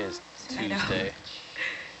 What day is I know. Tuesday?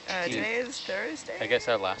 Today is Thursday? I guess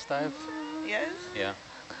our last dive? Yes? Yeah.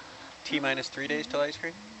 T-minus 3 days till ice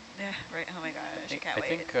cream? Yeah, right. Oh my gosh, I can't I wait.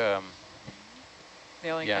 think, The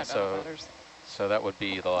only yeah, countdown that matters. so that would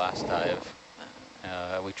be the last dive.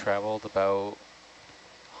 We traveled about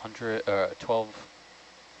 12,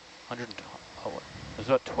 it was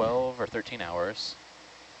about 12 or 13 hours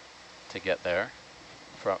to get there,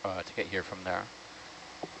 to get here from there.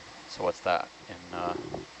 So what's that in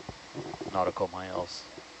nautical miles?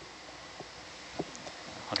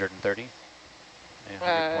 130? Yeah,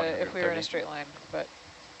 120, If we were in a 130. straight line, but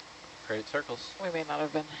Great circles. we may not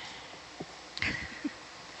have been.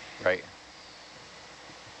 Right.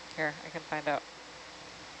 Here, I can find out.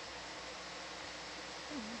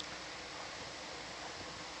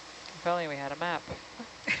 If only we had a map.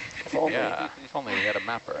 If only. Yeah, if only we had a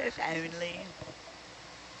mapper. If only.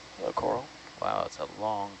 Hello, coral. Wow, it's a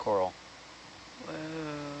long coral. Whoa.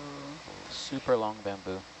 Super long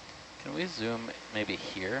bamboo. Can we zoom maybe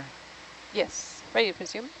here? Yes. Ready to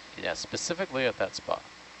presume? Yeah, specifically at that spot.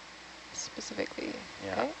 Specifically.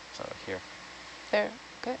 Yeah, Okay. so here. There.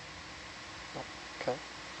 Okay. Oh, okay.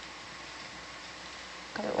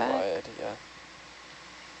 Coming Go back. wide, yeah.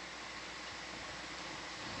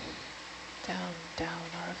 Down, down,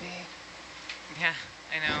 RV. Yeah,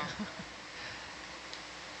 I know.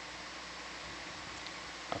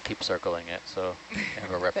 I'll keep circling it so you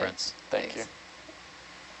have a reference. Thank you.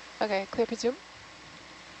 Okay, clear presume.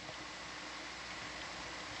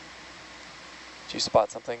 Do you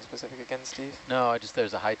spot something specific again, Steve? No,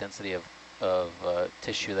 there's a high density of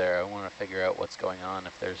tissue there. I want to figure out what's going on,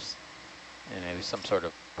 if there's maybe some sort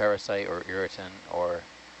of parasite or irritant or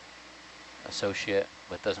associate,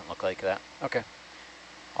 but doesn't look like that. Okay,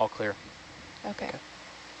 all clear. Okay.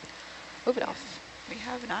 Move it off. We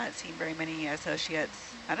have not seen very many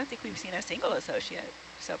associates. I don't think we've seen a single associate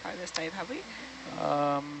so far this dive, have we?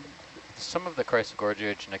 Some of the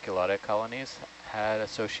Chrysogorgia geniculata colonies had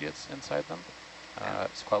associates inside them,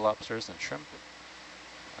 squat lobsters and shrimp.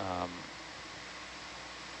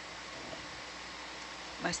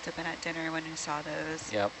 Must have been at dinner when we saw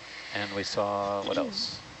those. Yep, and we saw, what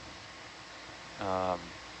else?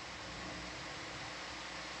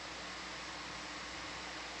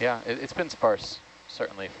 Yeah, it's been sparse,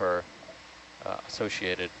 certainly for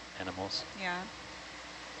associated animals. Yeah.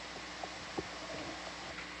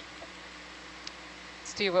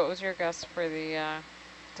 Steve, what was your guess for the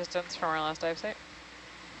distance from our last dive site?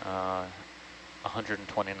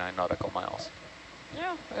 129 nautical miles.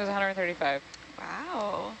 Yeah, it was 135.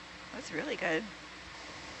 Wow, that's really good.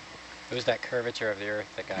 It was that curvature of the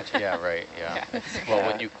Earth that got you. Yeah, right. Yeah.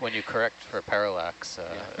 Well, when you correct for parallax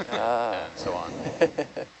and so on.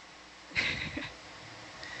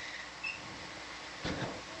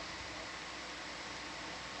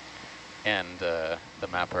 And the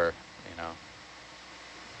mapper,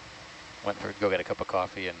 went to go get a cup of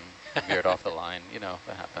coffee and veered off the line.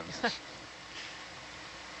 That happens.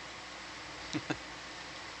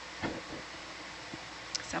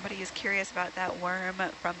 Somebody is curious about that worm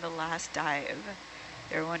from the last dive.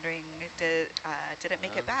 They're wondering, did it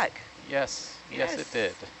make it back? Yes, it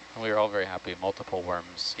did. And we were all very happy. Multiple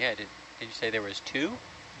worms. Yeah, did you say there was two?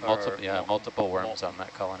 Multiple worms on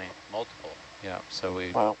that colony. Multiple. Yeah, so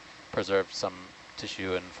we preserved some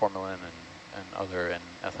tissue and formalin and other and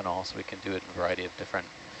ethanol, so we can do it in a variety of different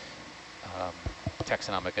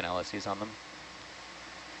taxonomic analyses on them.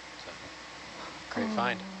 So, great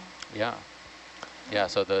find. Yeah. Yeah,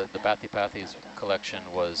 so the Bathypathes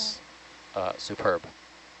collection was superb,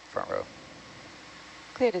 front row.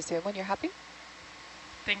 Clear to zoom when you're happy.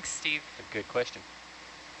 Thanks, Steve. A good question.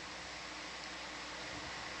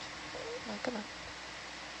 Oh, come on.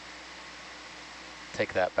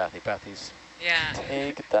 Take that, Bathypathes. Yeah.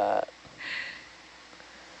 Take that.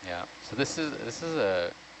 Yeah. So this is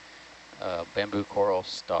a bamboo coral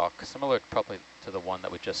stalk, similar probably to the one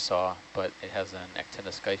that we just saw, but it has an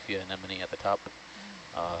Actinoscyphia anemone at the top,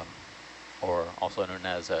 or also known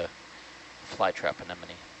as a flytrap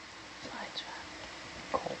anemone. Flytrap.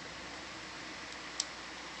 Cool.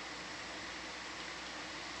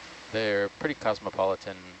 They're pretty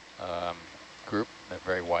cosmopolitan group. They're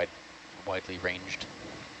very widely ranged,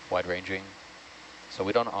 wide-ranging. So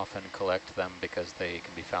we don't often collect them because they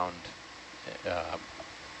can be found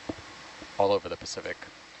all over the Pacific.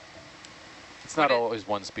 It's not always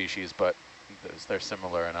one species, but they're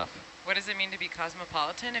similar enough. What does it mean to be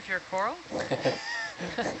cosmopolitan if you're a coral?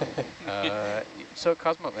 So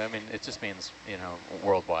it just means,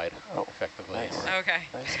 worldwide, effectively. Nice. Okay.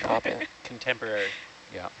 Nice pop-in. Contemporary.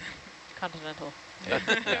 Yeah. Continental.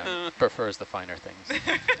 Yeah. Prefers the finer things.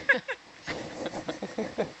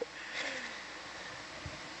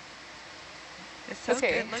 It's so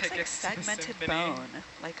Okay. good. It looks like segmented bone,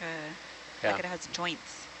 like it has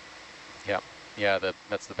joints. Yeah. Yeah,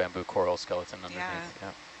 that's the bamboo coral skeleton underneath.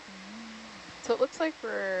 Yeah. So it looks like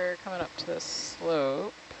we're coming up to this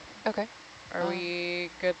slope. Okay. Are we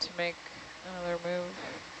good to make another move?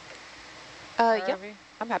 Yeah,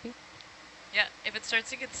 I'm happy. Yeah, if it starts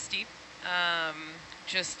to get steep,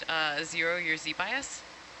 just zero your z-bias.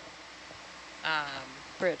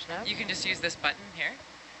 Bridge now. You can just use this button here,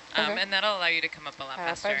 Okay. and that'll allow you to come up a lot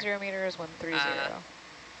faster. 50 meters, 130.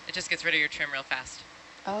 It just gets rid of your trim real fast.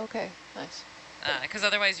 Oh, okay, nice. Because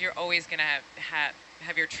otherwise, you're always going to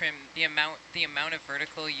have your trim, the amount of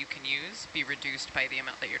vertical you can use, be reduced by the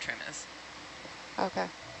amount that your trim is. Okay.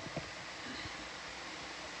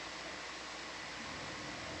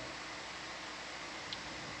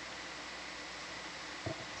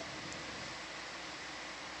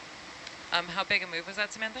 How big a move was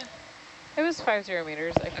that, Samantha? It was 50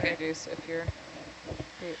 meters. I can reduce if you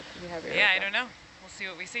have your. Yeah, I don't know. We'll see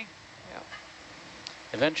what we see. Yeah.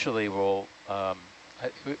 Eventually, we'll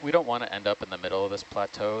We don't want to end up in the middle of this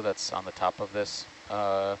plateau that's on the top of this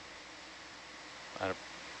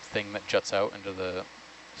thing that juts out into the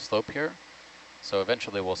slope here. So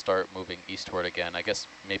eventually we'll start moving eastward again. I guess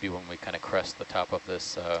maybe when we kind of crest the top of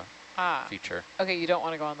this feature. Okay, you don't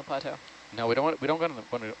want to go on the plateau. No, we don't want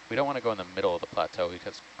to go in the middle of the plateau. We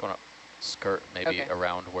just going to skirt maybe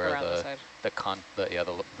around where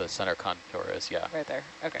the center contour is. Yeah. Right there.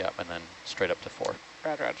 Okay. Yeah, and then straight up to 4.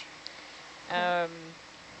 Raj.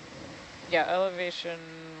 Yeah, elevation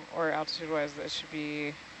or altitude-wise, that should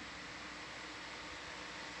be.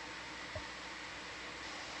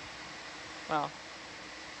 Well,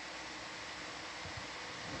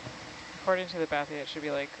 according to the Bathy, it should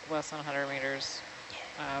be like less than 100 meters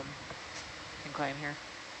incline here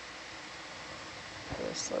for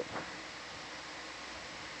this slope.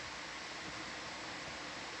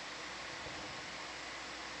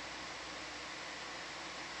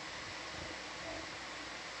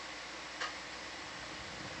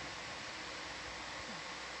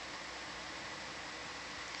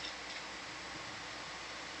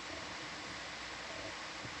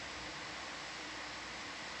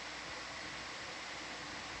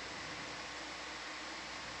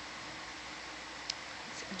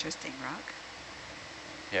 Interesting rock.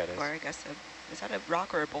 Yeah, it is. Or I guess, is that a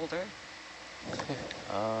rock or a boulder?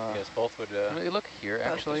 Yes, both would. You look here,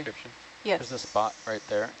 actually. Yes. There's a spot right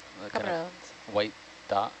there. Kind of white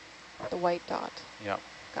dot. The white dot. Yeah.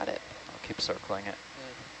 Got it. I'll keep circling it.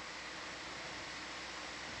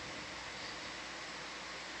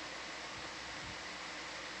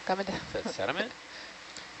 Coming down. Is that sediment?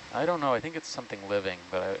 I don't know. I think it's something living,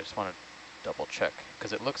 but I just want to double check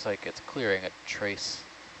because it looks like it's clearing a trace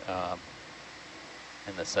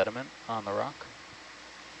in the sediment on the rock.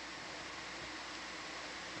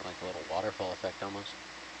 Like a little waterfall effect almost.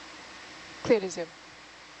 Clear to zoom.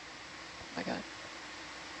 Oh my God.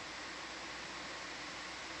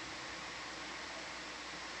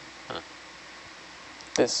 Huh.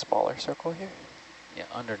 This smaller circle here? Yeah,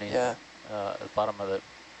 underneath. Yeah. The bottom of the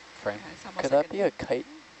frame. Yeah, could that be a kite?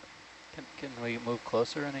 Can we move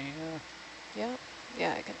closer any? Yeah,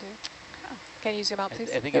 I can do. Huh. Can you zoom out,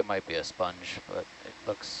 please? I think it might be a sponge, but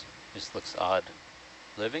it just looks odd.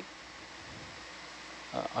 Living?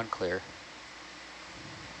 Unclear.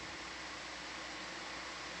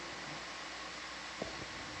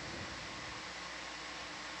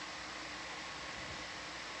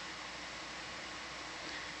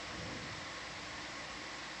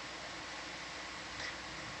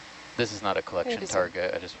 This is not a collection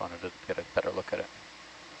target. I just wanted to get a better look at it,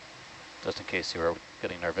 just in case you were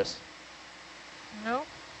getting nervous. No.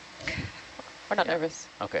 We're not nervous.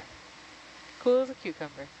 Okay. Cool as a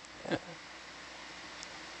cucumber. Yeah.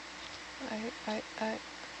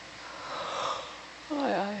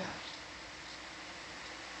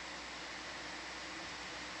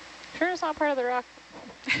 Sure it's not part of the rock?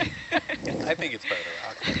 I think it's part of the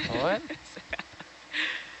rock. What?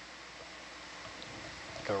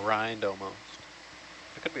 Like a rind almost.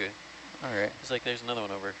 It could be. All right. It's like there's another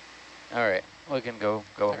one over. All right. We can go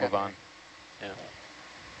move on. Yeah.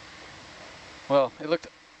 Well, it looked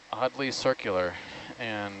oddly circular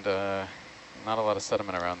and not a lot of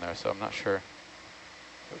sediment around there, so I'm not sure if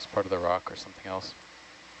it was part of the rock or something else.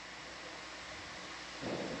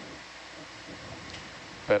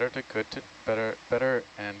 Better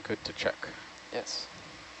and good to check. Yes.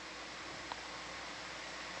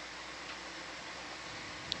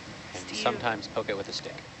 And sometimes poke it with a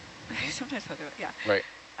stick. Sometimes poke it, yeah. Right.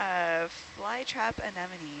 Flytrap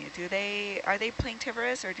anemone, are they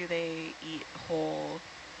planktivorous or do they eat whole?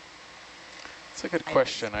 It's a good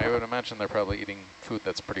question. I would imagine they're probably eating food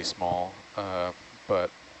that's pretty small, but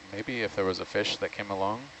maybe if there was a fish that came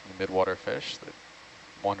along, a mid-water fish that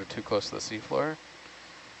wandered too close to the seafloor,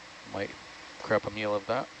 might grab a meal of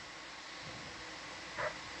that.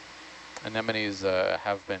 Anemones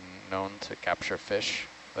have been known to capture fish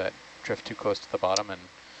that drift too close to the bottom and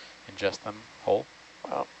ingest them whole.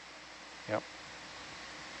 Wow. Yep.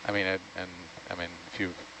 I mean, if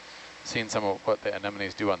you've seen some of what the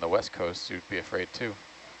anemones do on the west coast, you'd be afraid too.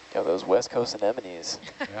 Yeah, those west coast anemones.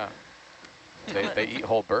 Yeah. They eat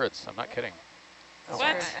whole birds. I'm not kidding. Oh,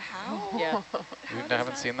 what? How? Yeah. You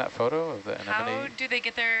haven't seen that photo of the anemone? How do they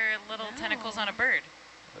get their little tentacles on a bird?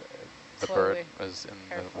 The bird was in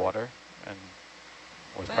the water and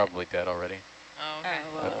was probably dead already. Oh, okay.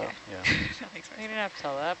 Yeah. You didn't have to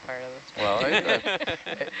tell that part of this. Well,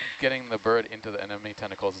 getting the bird into the anemone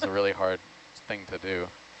tentacles is a really hard thing to do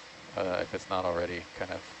if it's not already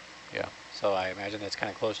kind of, yeah. So I imagine that's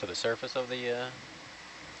kind of close to the surface of the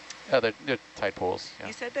They're tide pools. Yeah.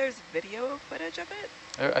 You said there's video footage of it?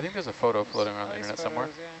 I think there's a photo floating around the internet photos, somewhere.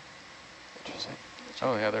 Yeah. Interesting.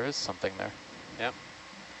 Oh yeah, there is something there. Yep.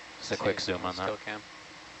 Just a quick zoom on that. Still cam.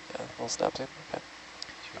 Yeah, we'll stop zoom. Okay.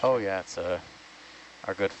 Oh yeah, it's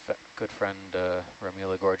our good friend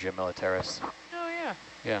Romula Gorgia militaris. Oh yeah.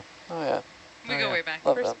 Yeah. Oh yeah. We go way back.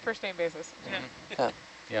 Love them. First name basis. Yeah. Yeah.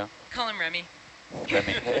 Yeah. Call him Remy.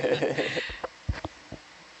 Remy.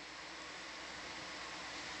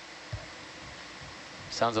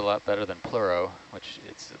 Sounds a lot better than Pluro, which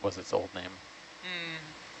was its old name.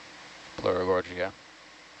 Pleurogorgia.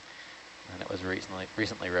 And it was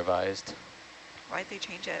recently revised. Why'd they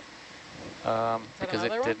change it? Because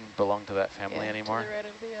it didn't belong to that family anymore. To the right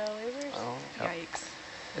of the lasers? Oh, Yikes.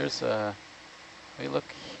 There's we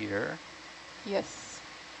look here. Yes.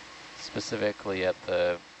 Specifically at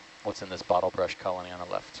what's in this bottle brush colony on the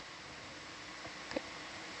left.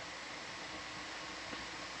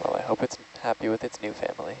 Well, I hope it's happy with its new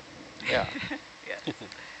family. Yeah. Yes.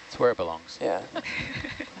 It's where it belongs. Yeah.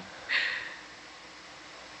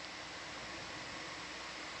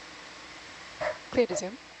 Clear to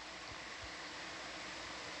zoom.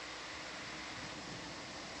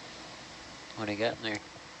 What do you got in there?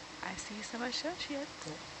 I see some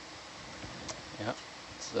associates. Yeah.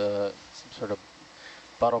 It's some sort of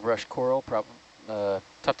bottle brush coral.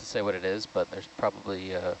 Tough to say what it is, but there's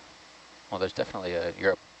probably well, there's definitely a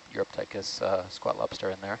Europtychus squat lobster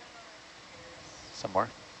in there somewhere.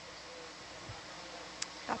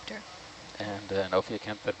 Lobster. And an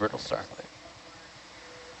Ophiurocanthid brittle star.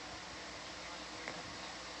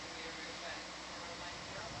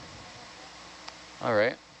 All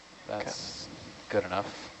right, that's good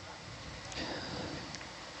enough.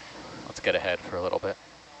 Let's get ahead for a little bit.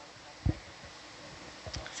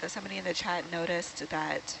 So somebody in the chat noticed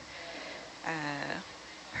that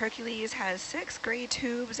Hercules has 6 gray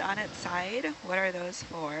tubes on its side. What are those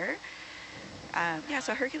for? Yeah,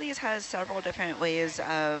 so Hercules has several different ways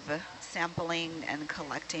of sampling and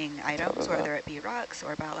collecting items, whether it be rocks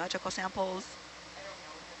or biological samples.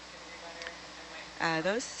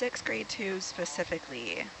 Those 6 gray tubes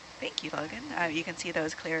specifically, thank you, Logan. You can see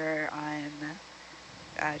those clearer on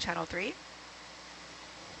channel 3.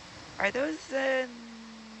 Are those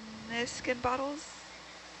Niskin bottles,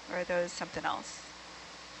 or are those something else?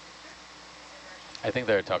 I think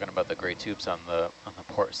they're talking about the gray tubes on the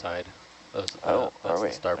port side. Those, that's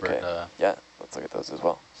the starboard. Okay. Yeah, let's look at those as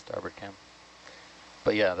well. Starboard cam.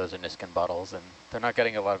 But yeah, those are Niskin bottles, and they're not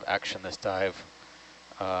getting a lot of action this dive.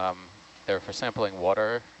 They're for sampling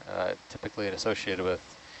water, typically associated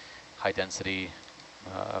with high density,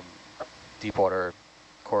 deep water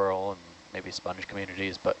coral and maybe sponge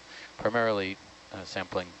communities, but primarily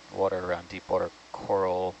sampling water around deep water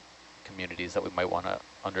coral communities that we might want to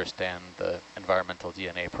understand the environmental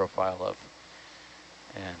DNA profile of.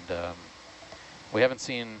 And we haven't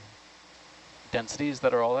seen densities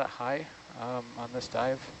that are all that high on this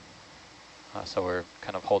dive, so we're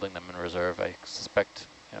kind of holding them in reserve. I suspect,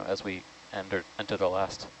 as we enter the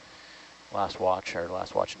last watch or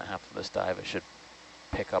last watch and a half of this dive, it should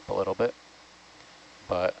pick up a little bit,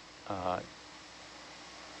 but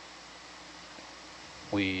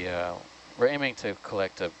we're aiming to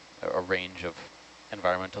collect a range of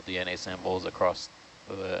environmental DNA samples across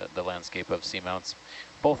the landscape of seamounts,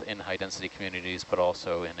 both in high density communities, but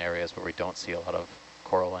also in areas where we don't see a lot of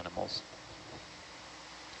coral animals,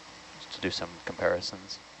 just to do some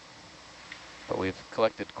comparisons. But we've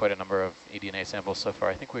collected quite a number of eDNA samples so far.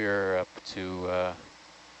 I think we are up to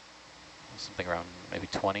something around maybe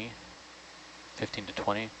 15 to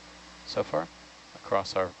 20 so far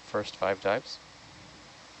across our first 5 dives.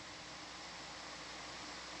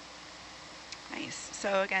 Nice.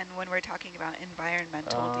 So again, when we're talking about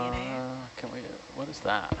environmental DNA, what is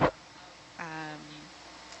that?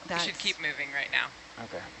 We should keep moving right now.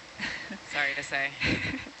 Okay. Sorry to say.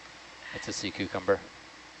 It's a sea cucumber.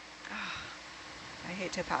 I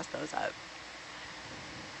hate to pass those up.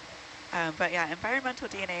 But yeah, environmental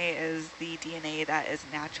DNA is the DNA that is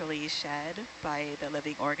naturally shed by the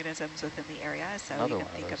living organisms within the area. So you can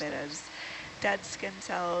think of it as dead skin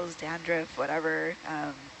cells, dandruff, whatever,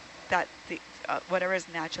 whatever is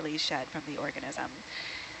naturally shed from the organism.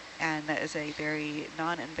 And that is a very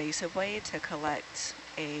non-invasive way to collect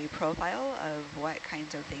a profile of what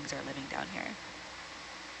kinds of things are living down here.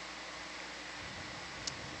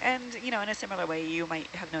 And, in a similar way, you might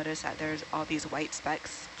have noticed that there's all these white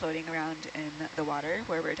specks floating around in the water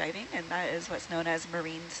where we're diving, and that is what's known as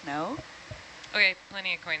marine snow. Okay,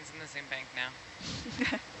 plenty of coins in the zoom bank now.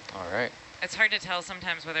 All right. It's hard to tell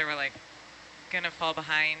sometimes whether we're, gonna fall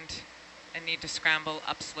behind and need to scramble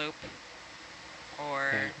upslope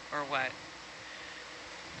or what?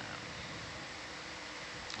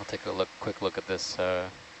 I'll take a quick look at this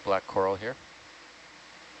black coral here.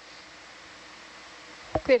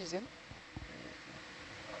 Clear to zoom.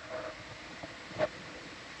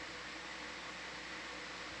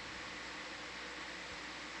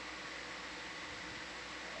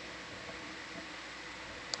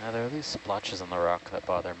 There are these splotches on the rock that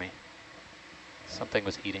bother me. Something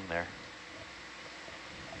was eating there.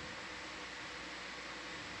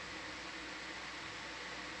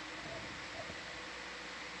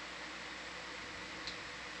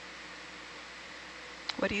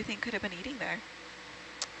 What do you think could have been eating there?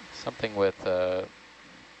 Something with yeah,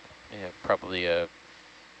 probably a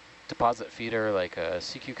deposit feeder like a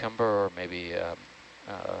sea cucumber, or maybe a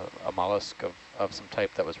mollusk of some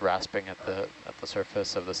type that was rasping at the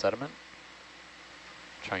surface of the sediment,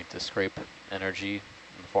 trying to scrape energy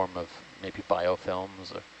in the form of maybe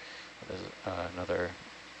biofilms, or there's another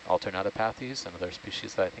Alternatipathes, another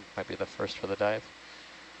species that I think might be the first for the dive.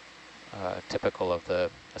 Typical of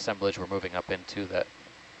the assemblage we're moving up into, that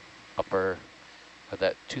upper,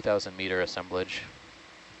 that 2,000 meter assemblage.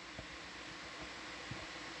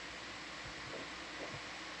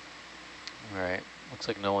 All right, looks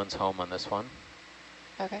like no one's home on this one.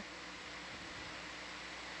 Okay.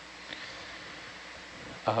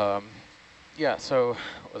 Yeah, so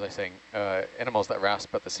what was I saying? Animals that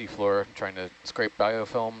rasp at the seafloor, trying to scrape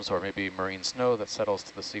biofilms, or maybe marine snow that settles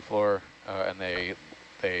to the seafloor, and they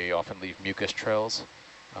often leave mucus trails.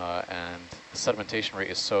 And the sedimentation rate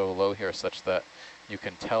is so low here such that you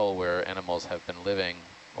can tell where animals have been living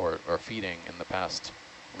or feeding in the past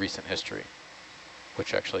recent history,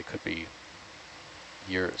 which actually could be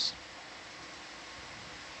years.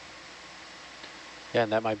 Yeah,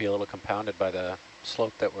 and that might be a little compounded by the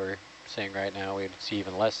slope that we're seeing right now. We'd see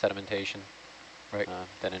even less sedimentation, right,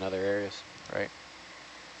 than in other areas. Right.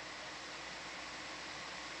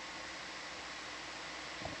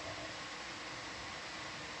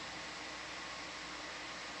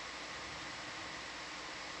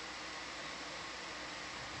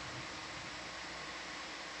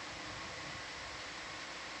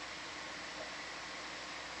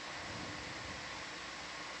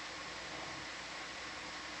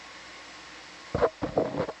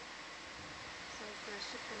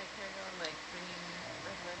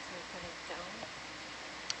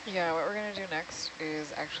 Yeah, what we're going to do next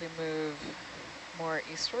is actually move more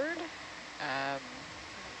eastward. And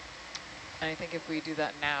I think if we do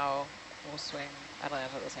that now, we'll swing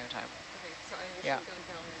Atlanta at the same time. Okay, so I should go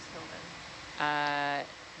down this hill then.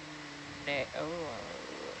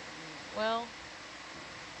 Well,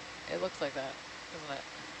 it looks like that, doesn't it?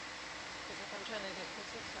 Because if I'm trying to get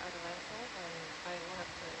closer to Atlanta, then I will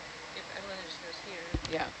have to, if Atlanta just goes here.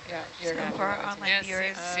 Yeah. You're going for our online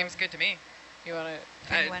viewers. Seems good to me. You want to?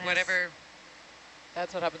 Whatever.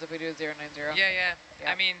 That's what happens if we do a 090. Yeah.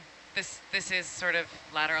 I mean, this is sort of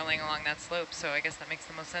lateraling along that slope, so I guess that makes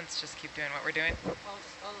the most sense. Just keep doing what we're doing.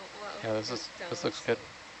 Yeah, this looks good.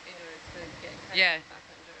 Yeah,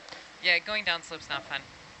 going down slope's not fun.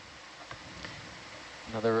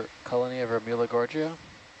 Another colony of Remulogorgia.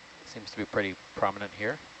 Seems to be pretty prominent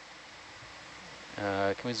here.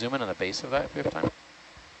 Can we zoom in on the base of that if we have time?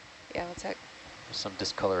 Yeah, let's check. There's some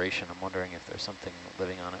discoloration. I'm wondering if there's something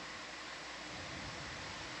living on it.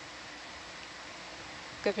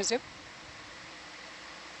 Good for zoom.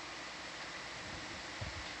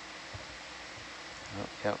 Oh,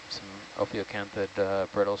 yeah, some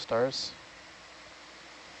ophiocanthid brittle stars.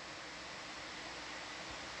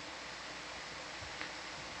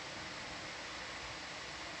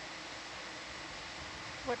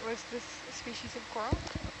 What was this species of coral?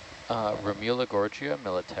 Remulogorgia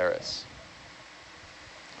militaris.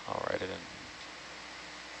 I'll write it in.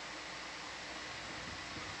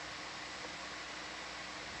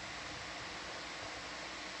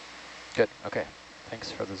 Good, okay.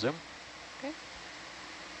 Thanks for the zoom. Okay.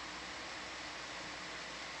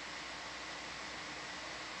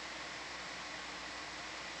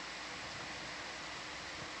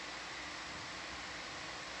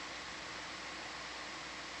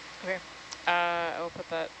 Okay, I'll put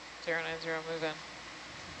that 090 move in.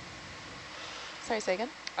 Sorry, say again?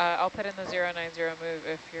 I'll put in the 090 move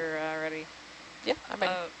if you're ready. Yeah, I'm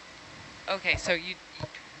ready. Okay, so you...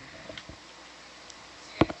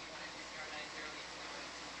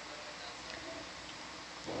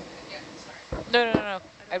 No.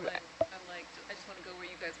 I'm like, I just want to go where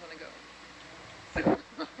you guys want to go.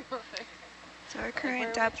 So our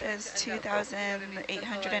current depth is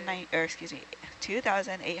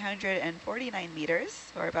 2,849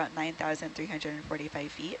 meters, or about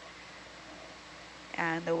 9,345 feet.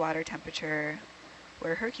 And the water temperature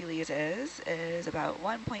where Hercules is about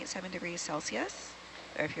 1.7 degrees Celsius.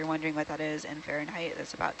 Or if you're wondering what that is in Fahrenheit,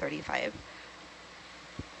 that's about 35.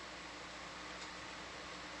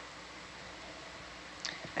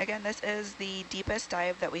 Again, this is the deepest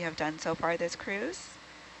dive that we have done so far this cruise,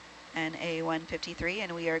 NA153,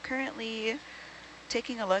 and we are currently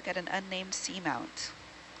taking a look at an unnamed seamount.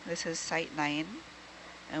 This is Site 9,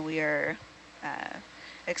 and we are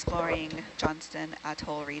exploring Johnston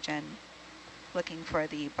Atoll region, looking for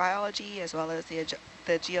the biology as well as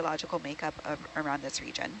the geological makeup of around this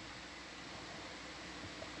region.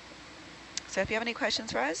 So if you have any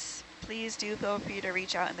questions for us, please do feel free to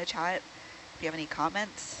reach out in the chat. If you have any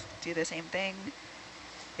comments, do the same thing.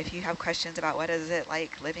 If you have questions about what is it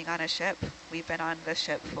like living on a ship, we've been on the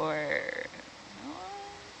ship for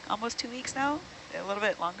almost 2 weeks now, a little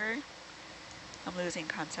bit longer. I'm losing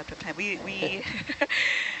concept of time. We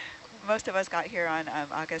most of us got here on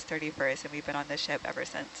August 31st, and we've been on this ship ever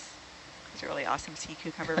since. There's a really awesome sea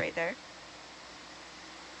cucumber right there.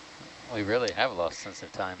 We really have lost sense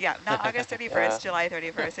of time. Yeah, not August 31st, yeah. July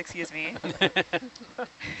 31st, excuse me.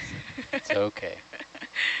 It's okay.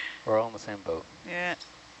 We're all in the same boat. Yeah.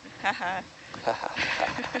 I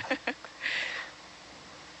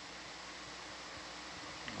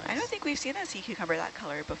don't think we've seen a sea cucumber that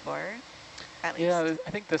color before, at least. Yeah, I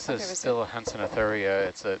think this is still a Hansenothuria.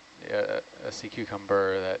 It's a sea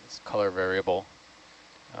cucumber that's color variable,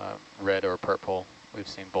 red or purple. We've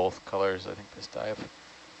seen both colors, I think, this dive.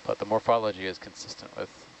 But the morphology is consistent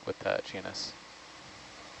with that genus.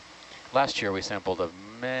 Last year we sampled of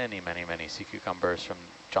many sea cucumbers from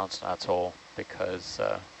Johnston Atoll because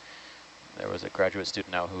there was a graduate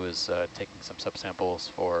student now who was taking some subsamples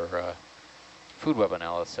for food web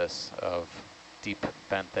analysis of deep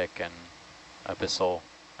benthic and abyssal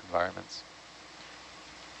environments.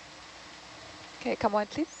 Okay, come on,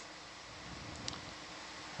 please.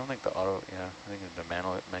 I don't think the auto, yeah, I think the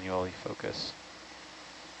manually focus.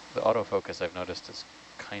 The autofocus I've noticed is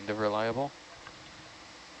kind of reliable.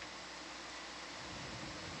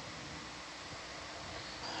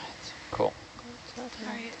 Cool. All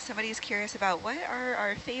right, somebody's curious about what are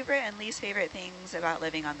our favorite and least favorite things about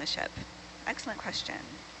living on the ship? Excellent question.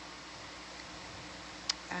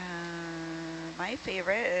 My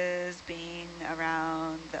favorite is being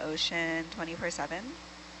around the ocean 24/7.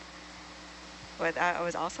 But that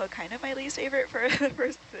was also kind of my least favorite for the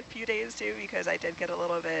first few days too, because I did get a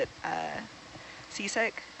little bit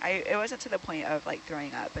seasick. It wasn't to the point of like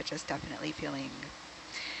throwing up, but just definitely feeling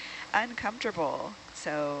uncomfortable.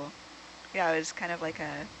 So yeah, it was kind of like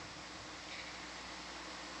a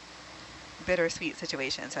bittersweet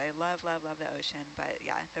situation. So I love the ocean, but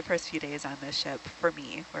yeah, the first few days on this ship for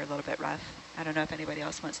me were a little bit rough. I don't know if anybody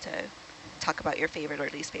else wants to talk about your favorite or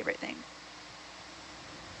least favorite thing.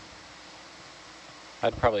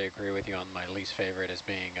 I'd probably agree with you on my least favorite as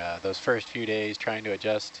being those first few days trying to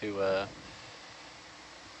adjust to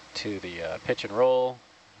the pitch and roll,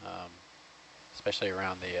 especially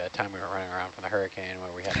around the time we were running around from the hurricane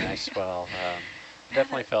where we had a nice swell.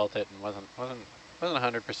 Definitely felt it and wasn't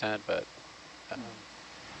 100%, but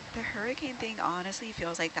the hurricane thing honestly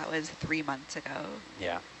feels like that was 3 months ago.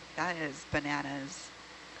 Yeah, that is bananas.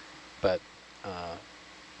 But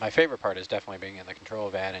my favorite part is definitely being in the control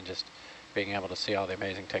van and just being able to see all the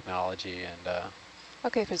amazing technology and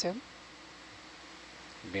okay for Zoom.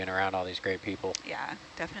 Being around all these great people. Yeah,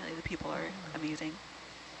 definitely the people are amazing.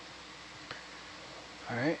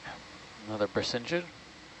 All right, another Brisingidae.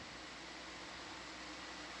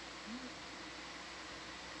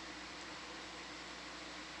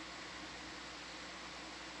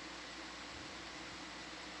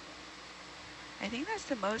 I think that's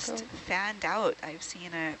the most fanned out I've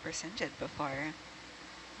seen a Brisingidae before.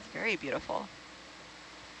 It's very beautiful.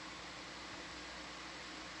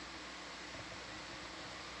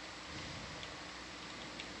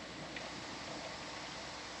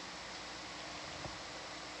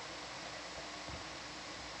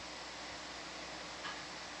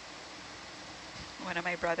 One of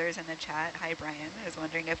my brothers in the chat, hi Brian, is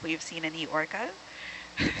wondering if we've seen any orca.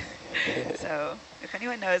 So if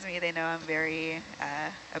anyone knows me, they know I'm very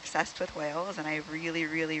obsessed with whales, and I really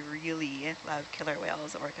love killer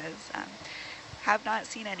whales, orcas. Have not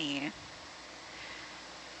seen any.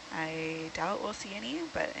 I doubt we'll see any,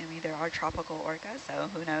 but I mean, there are tropical orcas, so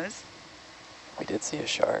who knows? We did see a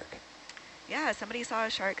shark. Yeah, somebody saw a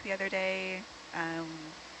shark the other day.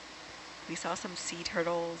 We saw some sea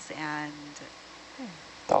turtles and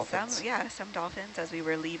dolphins. Some dolphins as we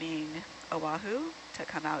were leaving Oahu to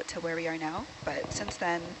come out to where we are now. But since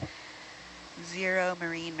then, zero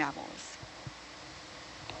marine mammals.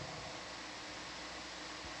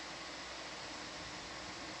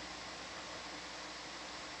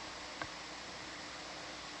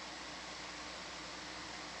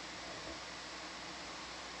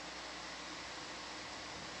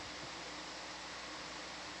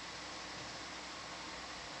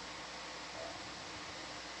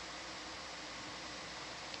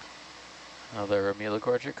 Another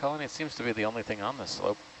Amelogorgia colony. It seems to be the only thing on this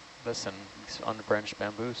slope. This and these unbranched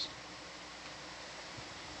bamboos.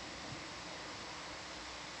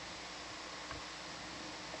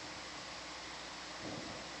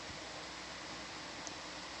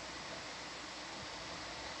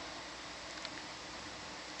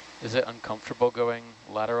 Is it uncomfortable going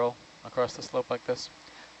lateral across the slope like this?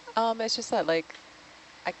 It's just that, like,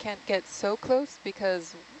 I can't get so close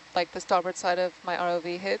because, like, the starboard side of my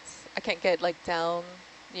ROV hits. I can't get, like, down,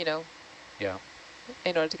 you know. Yeah.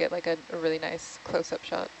 In order to get, like, a really nice close-up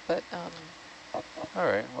shot, but. All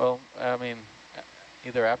right. Well, I mean,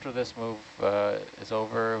 either after this move is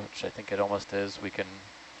over, which I think it almost is, we can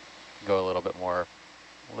go a little bit more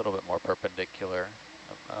perpendicular.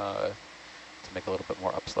 To make a little bit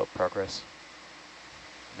more upslope progress.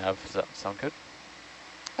 Nav, does that sound good?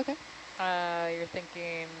 Okay. You're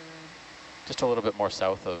thinking just a little bit more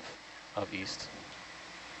south of east.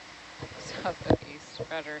 South of east,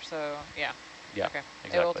 roger. So yeah. Yeah. Okay.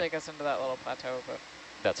 Exactly. It will take us into that little plateau, but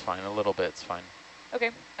that's fine. A little bit's fine.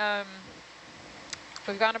 Okay.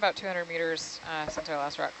 We've gone about 200 meters since our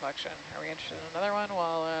last rock collection. Are we interested in another one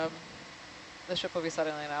while the ship will be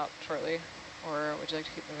settling out shortly, or would you like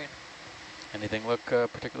to keep moving? Anything look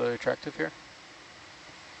particularly attractive here?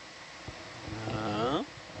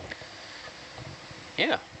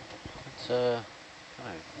 Yeah, it's kind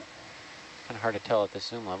of hard to tell at the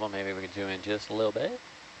zoom level. Maybe we could zoom in just a little bit,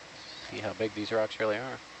 see how big these rocks really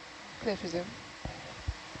are. Clear for zoom.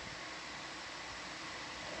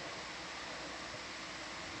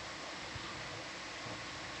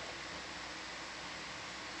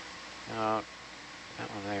 That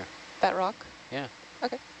one there. That rock? Yeah.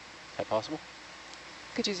 Okay. Is that possible?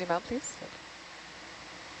 Could you zoom out, please?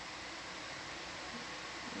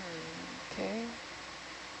 Okay.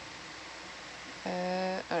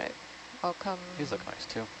 All right. I'll come. These look nice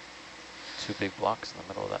too. Two big blocks in the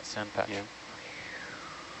middle of that sand patch. Yeah.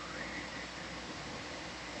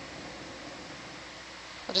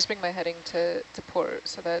 I'll just bring my heading to port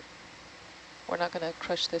so that we're not going to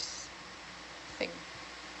crush this thing.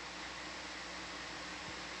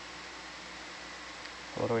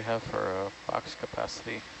 What do we have for box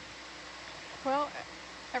capacity? Well,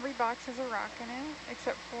 every box has a rock in it,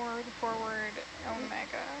 except for the forward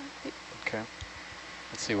Omega. Okay.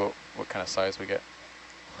 Let's see what kind of size we get.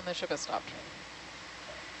 And the ship has stopped.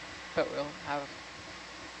 But we'll have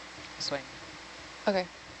a swing. Okay,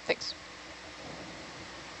 thanks.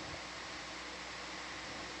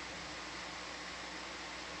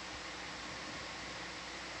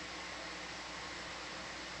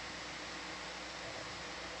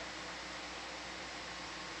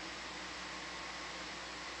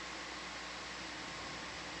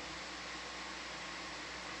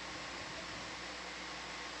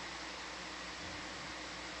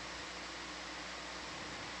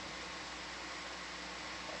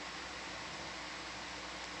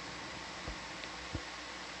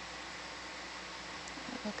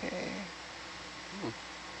 Okay.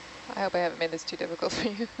 I hope I haven't made this too difficult for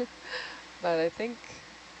you, but I think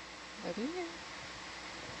maybe.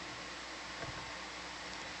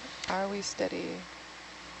 Are we steady?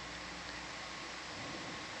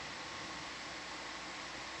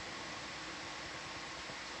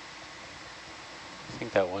 I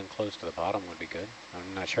think that one close to the bottom would be good.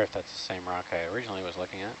 I'm not sure if that's the same rock I originally was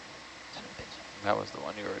looking at. That was the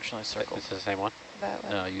one you originally circled. Is this the same one? That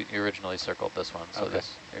one. No, you originally circled this one. So okay.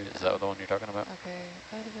 Is that the one you're talking about? Okay.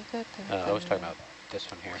 I was talking about this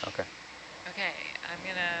one here. Okay. Okay, I'm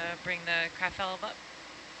gonna bring the craft valve up.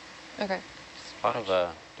 Okay. A lot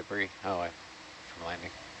of debris. Oh, from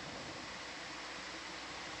landing.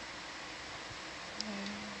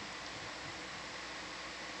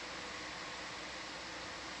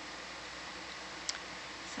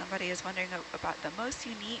 Somebody is wondering about the most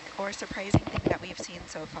unique or surprising thing that we've seen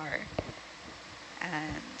so far.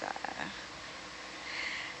 And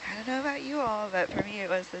I don't know about you all, but for me it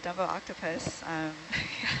was the Dumbo octopus.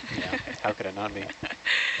 Yeah, how could it not be?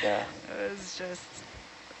 Yeah. It was just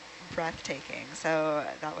breathtaking. So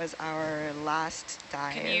that was our last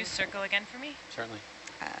dive. Can you circle again for me? Certainly.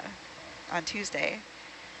 On Tuesday,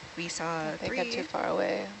 we saw I think I'm too far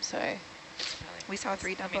away. I'm sorry. We saw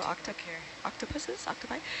 3 Dumbo octopuses,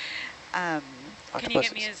 octopi. Can you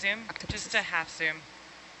give me a zoom? Just a half zoom,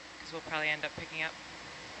 because we'll probably end up picking up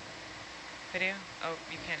video. Oh,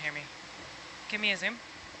 you can't hear me. Give me a zoom.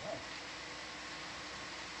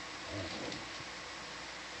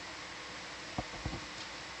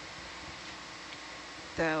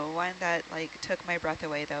 The one that like took my breath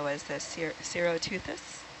away though was the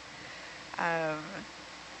Ceroteuthis.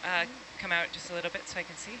 Come out just a little bit so I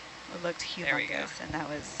can see. It looked humongous, and that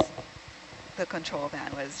was the control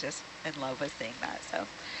van was just in love with seeing that. So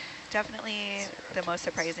definitely the most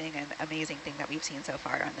surprising and amazing thing that we've seen so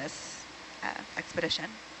far on this expedition.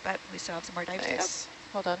 But we still have some more dives to go.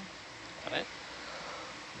 Hold on. Got it.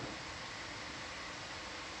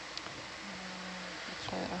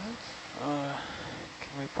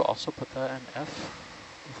 Can we also put that in F,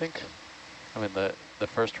 you think? I mean, the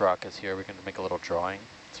first rock is here. We can make a little drawing.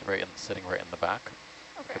 It's sitting right in the back.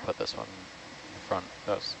 Okay. We put this one in the front.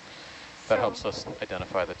 That helps us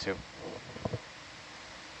identify the two.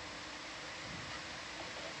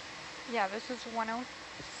 Yeah, this is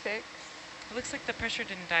 106. It looks like the pressure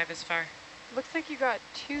didn't dive as far. Looks like you got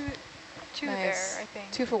two Nice. there, I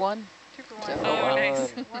think. 2 for 1. 2 for 1. Oh,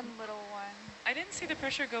 nice. One little one. I didn't see the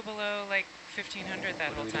pressure go below like 1500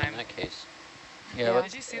 that whole time. In that case. Yeah,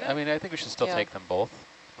 Did you see that? I mean, I think we should still take them both.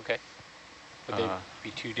 Okay. Would they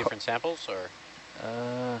be 2 different samples or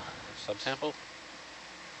subsample?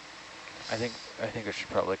 I think we should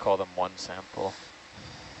probably call them one sample.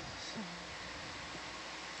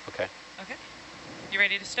 Okay. Okay. You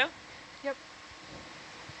ready to stow? Yep.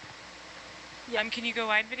 Can you go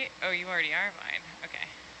wide video? Oh, you already are wide. Okay.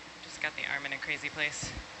 Just got the arm in a crazy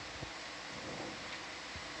place.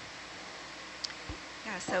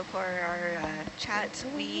 Yeah, so for our chat,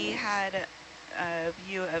 we had a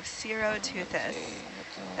view of Cirroteuthis.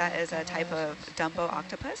 That is a type of Dumbo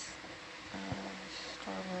octopus.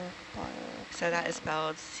 So that is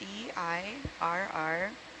spelled Cirroteuthis,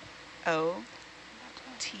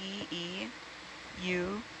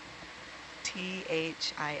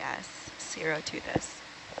 Cirroteuthis.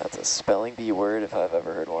 That's a spelling bee word if I've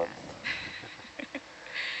ever heard one. Yeah.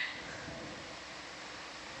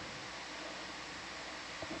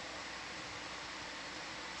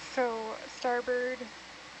 So starboard,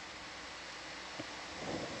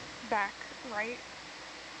 back right,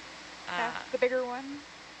 F, the bigger one.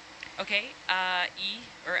 Okay, E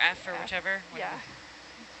or F or whichever. Yeah,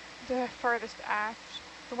 the farthest aft,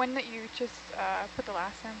 the one that you just put the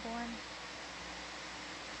last sample in.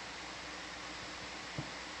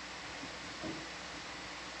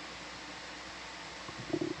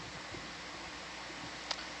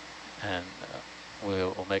 And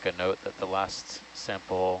we'll make a note that the last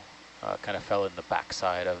sample kind of fell in the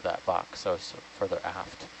backside of that box, so it's further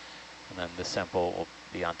aft. And then this sample will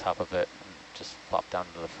be on top of it and just plop down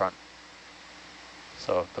to the front.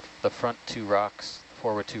 So the front 2 rocks, the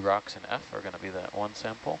forward 2 rocks in F are going to be that one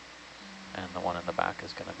sample, and the one in the back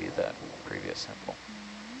is going to be that previous sample.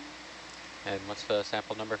 And what's the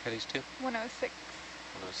sample number for these 2? 106.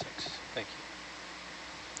 106. Thank you.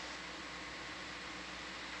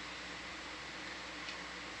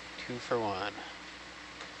 Two for 1.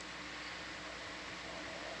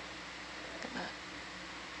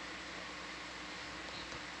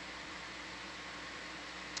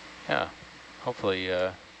 Yeah, hopefully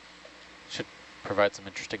should provide some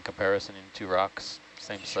interesting comparison in 2 rocks,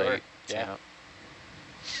 same site. Yeah. You know,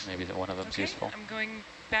 maybe that one of them's useful. I'm going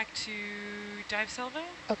back to dive salvo.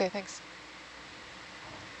 Okay, thanks.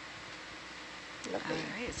 All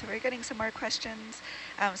right, so we're getting some more questions.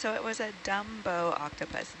 So it was a Dumbo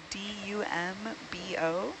octopus,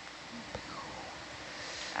 D-U-M-B-O.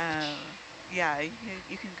 Yeah,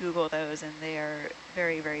 you can Google those, and they are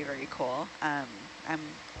very, very, very cool. I'm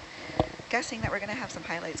guessing that we're going to have some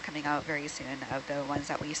highlights coming out very soon of the ones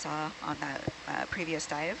that we saw on that previous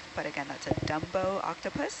dive. But again, that's a Dumbo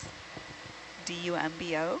octopus,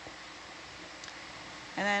 D-U-M-B-O.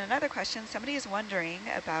 And then another question, somebody is wondering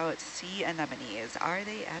about sea anemones. Are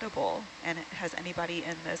they edible? And has anybody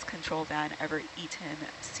in this control van ever eaten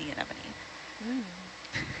sea anemone? Mm.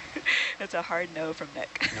 It's a hard no from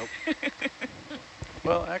Nick. Nope.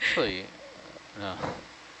 Well, actually, no.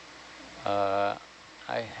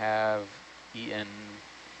 I have eaten,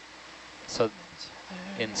 so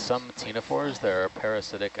in some ctenophores there are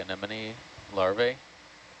parasitic anemone larvae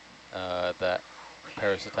that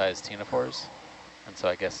parasitize ctenophores. And so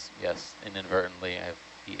I guess, yes, inadvertently I've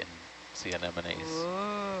eaten sea anemones.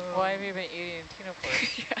 Ooh. Why have you been eating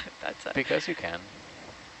ctenophores? Yeah, that's a... Because you can.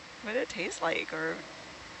 What did it taste like? Or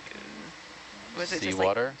was it just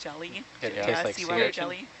seawater? like jelly? It Yeah, tastes like seawater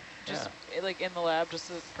jelly. Just like in the lab,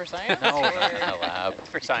 just for science? No, not in the lab.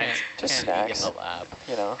 For science. Just can't snacks. eat in the lab.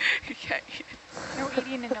 You know, You can't eat. No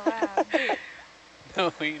eating in the lab.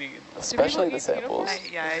 No eating. especially the eat ctenophores? samples.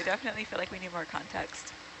 Yeah, I definitely feel like we need more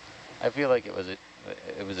context. I feel like it was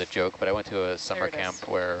a joke, but I went to a summer camp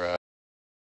where